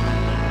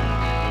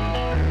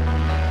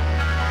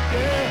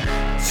 Yeah,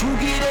 to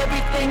get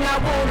everything I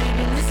wanted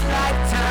in this lifetime.